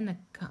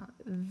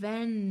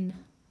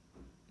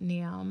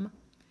veniam,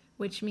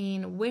 which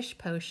mean wish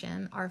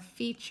potion, are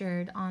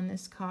featured on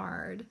this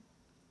card.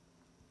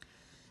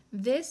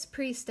 This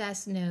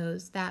priestess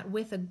knows that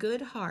with a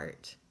good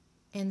heart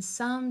and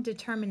some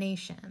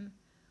determination,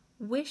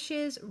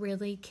 wishes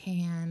really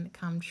can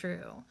come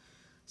true.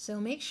 So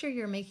make sure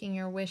you're making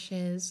your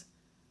wishes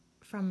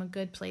from a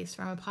good place,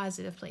 from a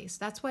positive place.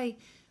 That's why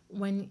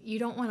when you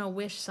don't want to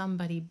wish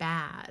somebody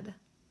bad,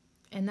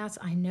 and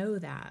I know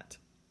that.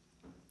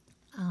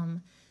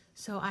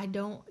 So I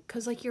don't,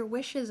 because like your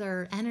wishes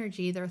are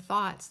energy, they're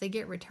thoughts, they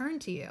get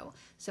returned to you.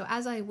 So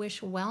as I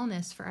wish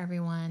wellness for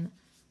everyone,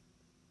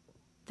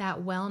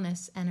 that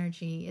wellness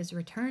energy is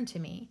returned to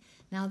me.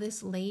 Now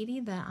this lady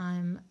that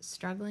I'm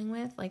struggling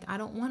with, like I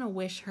don't want to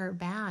wish her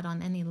bad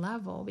on any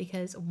level,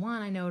 because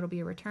one, I know it'll be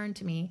a return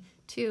to me.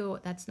 Two,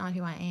 that's not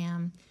who I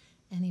am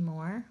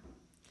anymore.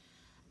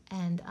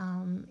 And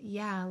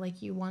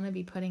like you want to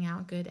be putting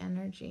out good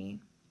energy.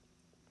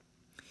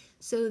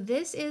 So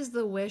this is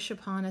the Wish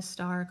Upon a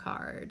Star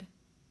card.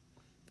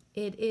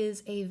 It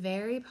is a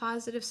very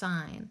positive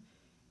sign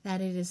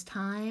that it is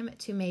time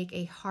to make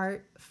a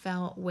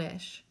heartfelt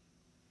wish.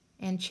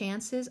 And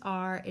chances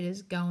are it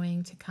is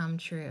going to come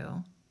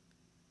true.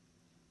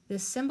 The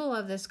symbol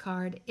of this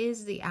card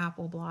is the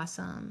apple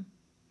blossom.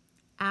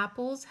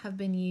 Apples have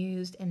been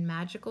used in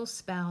magical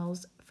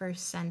spells for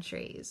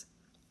centuries.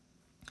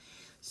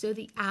 So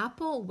the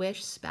apple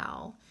wish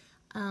spell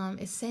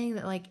is saying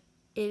that like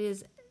it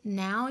is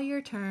now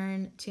your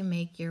turn to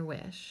make your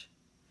wish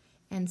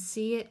and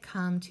see it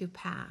come to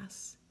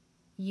pass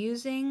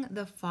using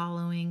the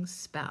following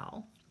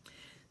spell.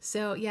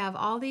 So yeah, of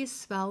all these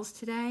spells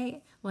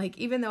today, like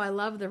even though I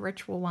love the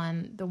ritual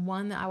one, the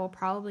one that I will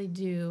probably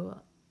do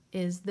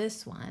is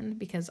this one,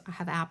 because I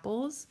have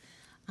apples,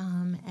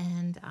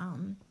 and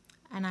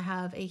I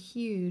have a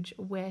huge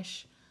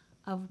wish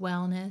of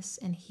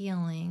wellness and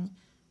healing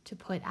to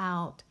put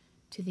out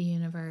to the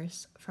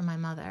universe for my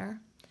mother.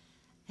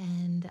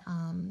 And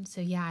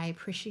so yeah, I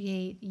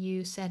appreciate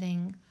you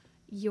setting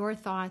your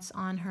thoughts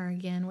on her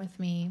again with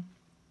me,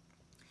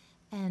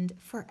 and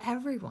for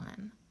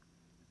everyone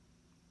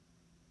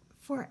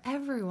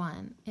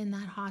in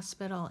that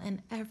hospital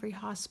and every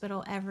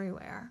hospital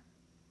everywhere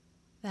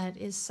that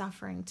is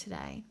suffering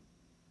today.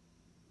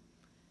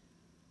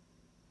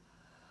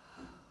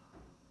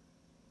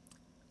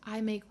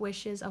 I make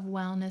wishes of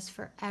wellness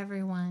for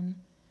everyone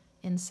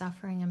in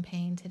suffering and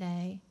pain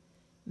today.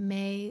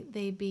 May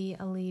they be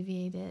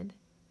alleviated.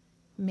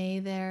 May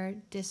their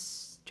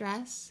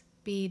distress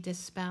be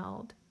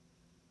dispelled.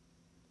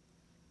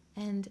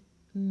 And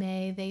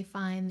may they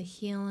find the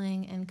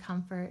healing and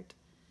comfort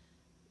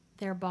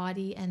their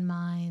body and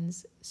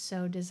minds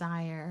so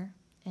desire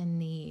and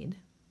need.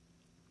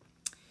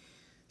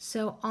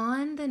 So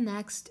on the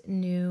next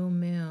new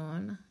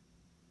moon,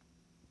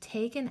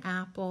 take an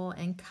apple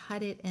and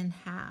cut it in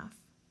half.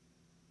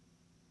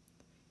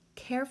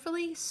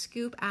 Carefully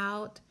scoop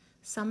out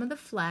some of the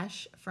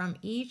flesh from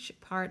each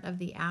part of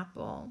the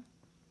apple.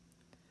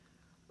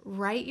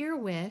 Write your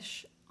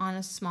wish on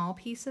a small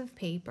piece of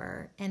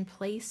paper and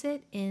place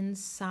it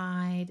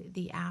inside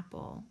the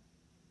apple.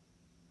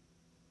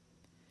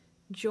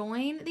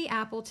 Join the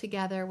apple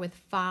together with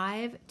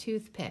 5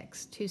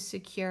 toothpicks to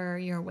secure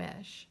your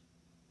wish.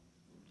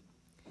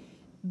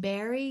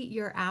 Bury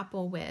your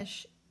apple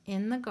wish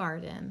in the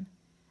garden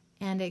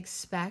and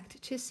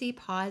expect to see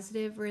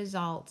positive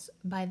results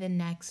by the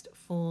next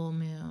full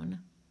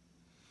moon.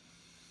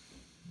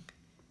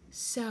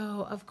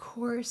 So, of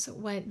course,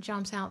 what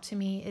jumps out to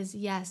me is,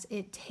 yes,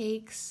 it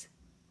takes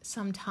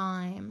some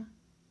time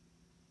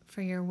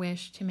for your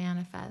wish to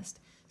manifest.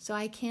 So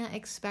I can't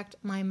expect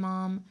my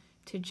mom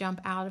to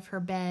jump out of her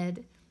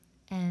bed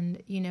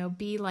and,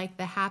 be like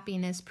the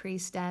happiness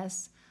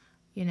priestess,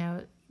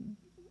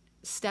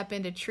 step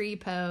into tree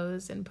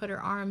pose and put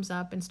her arms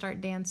up and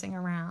start dancing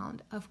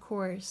around. Of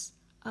course,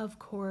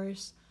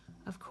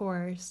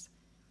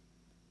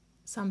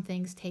 some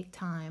things take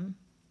time,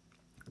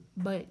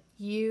 but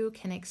you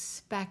can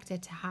expect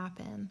it to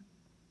happen.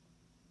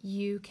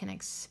 You can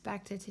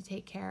expect it to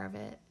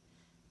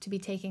to be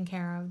taken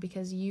care of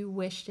because you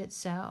wished it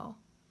so.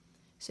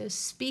 So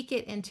speak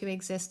it into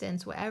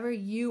existence. Whatever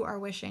you are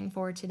wishing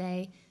for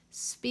today,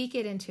 speak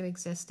it into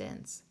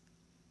existence.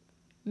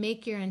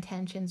 Make your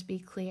intentions be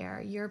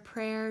clear. Your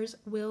prayers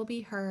will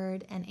be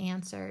heard and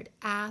answered.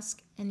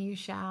 Ask and you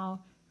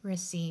shall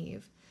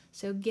receive.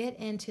 So get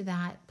into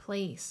that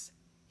place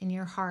in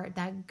your heart,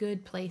 that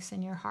good place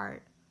in your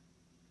heart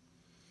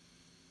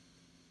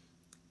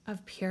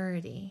of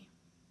purity,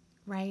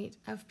 right?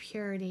 Of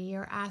purity.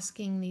 You're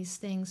asking these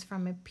things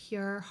from a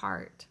pure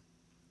heart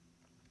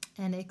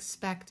and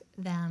expect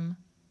them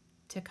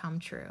to come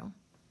true.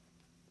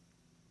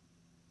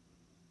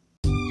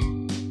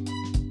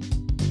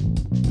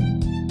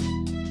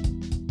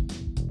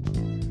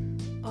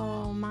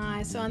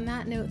 So on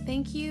that note,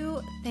 thank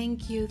you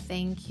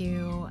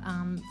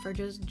for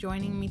just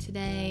joining me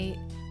today,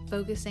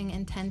 focusing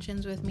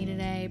intentions with me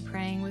today,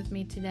 praying with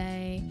me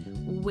today,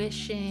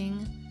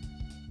 wishing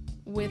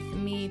with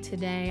me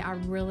today. I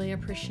really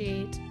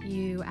appreciate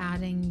you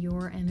adding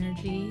your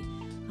energy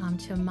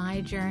to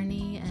my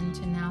journey and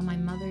to now my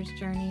mother's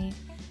journey.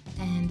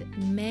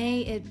 And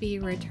may it be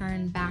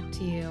returned back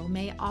to you.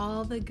 May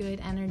all the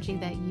good energy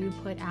that you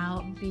put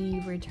out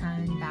be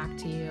returned back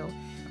to you.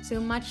 So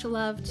much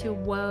love to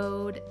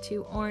Woad,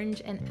 to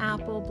Orange and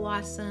Apple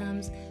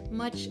Blossoms.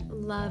 Much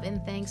love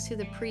and thanks to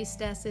the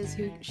priestesses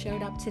who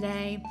showed up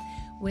today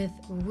with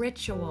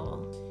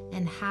ritual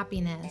and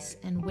happiness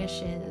and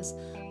wishes.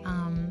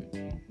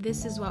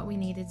 This is what we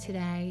needed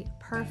today.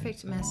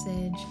 Perfect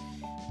message.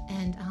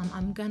 And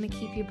I'm going to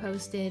keep you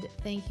posted.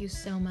 Thank you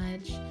so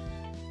much.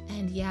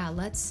 And yeah,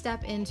 let's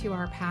step into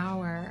our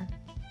power.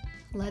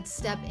 Let's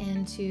step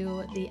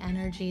into the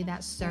energy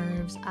that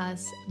serves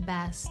us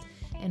best.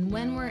 And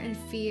when we're in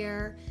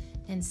fear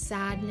and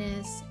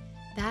sadness,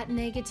 that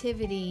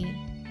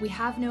negativity, we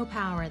have no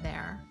power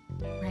there,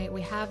 right?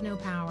 We have no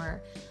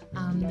power.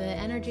 The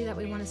energy that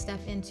we want to step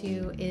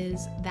into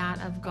is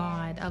that of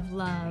God, of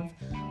love,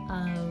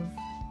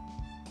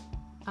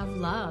 of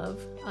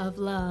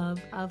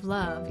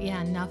love.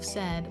 Yeah, enough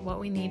said. What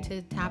we need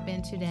to tap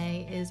in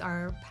today is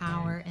our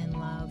power in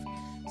love.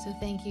 So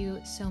thank you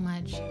so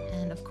much.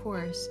 And of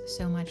course,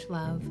 so much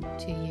love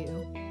to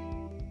you.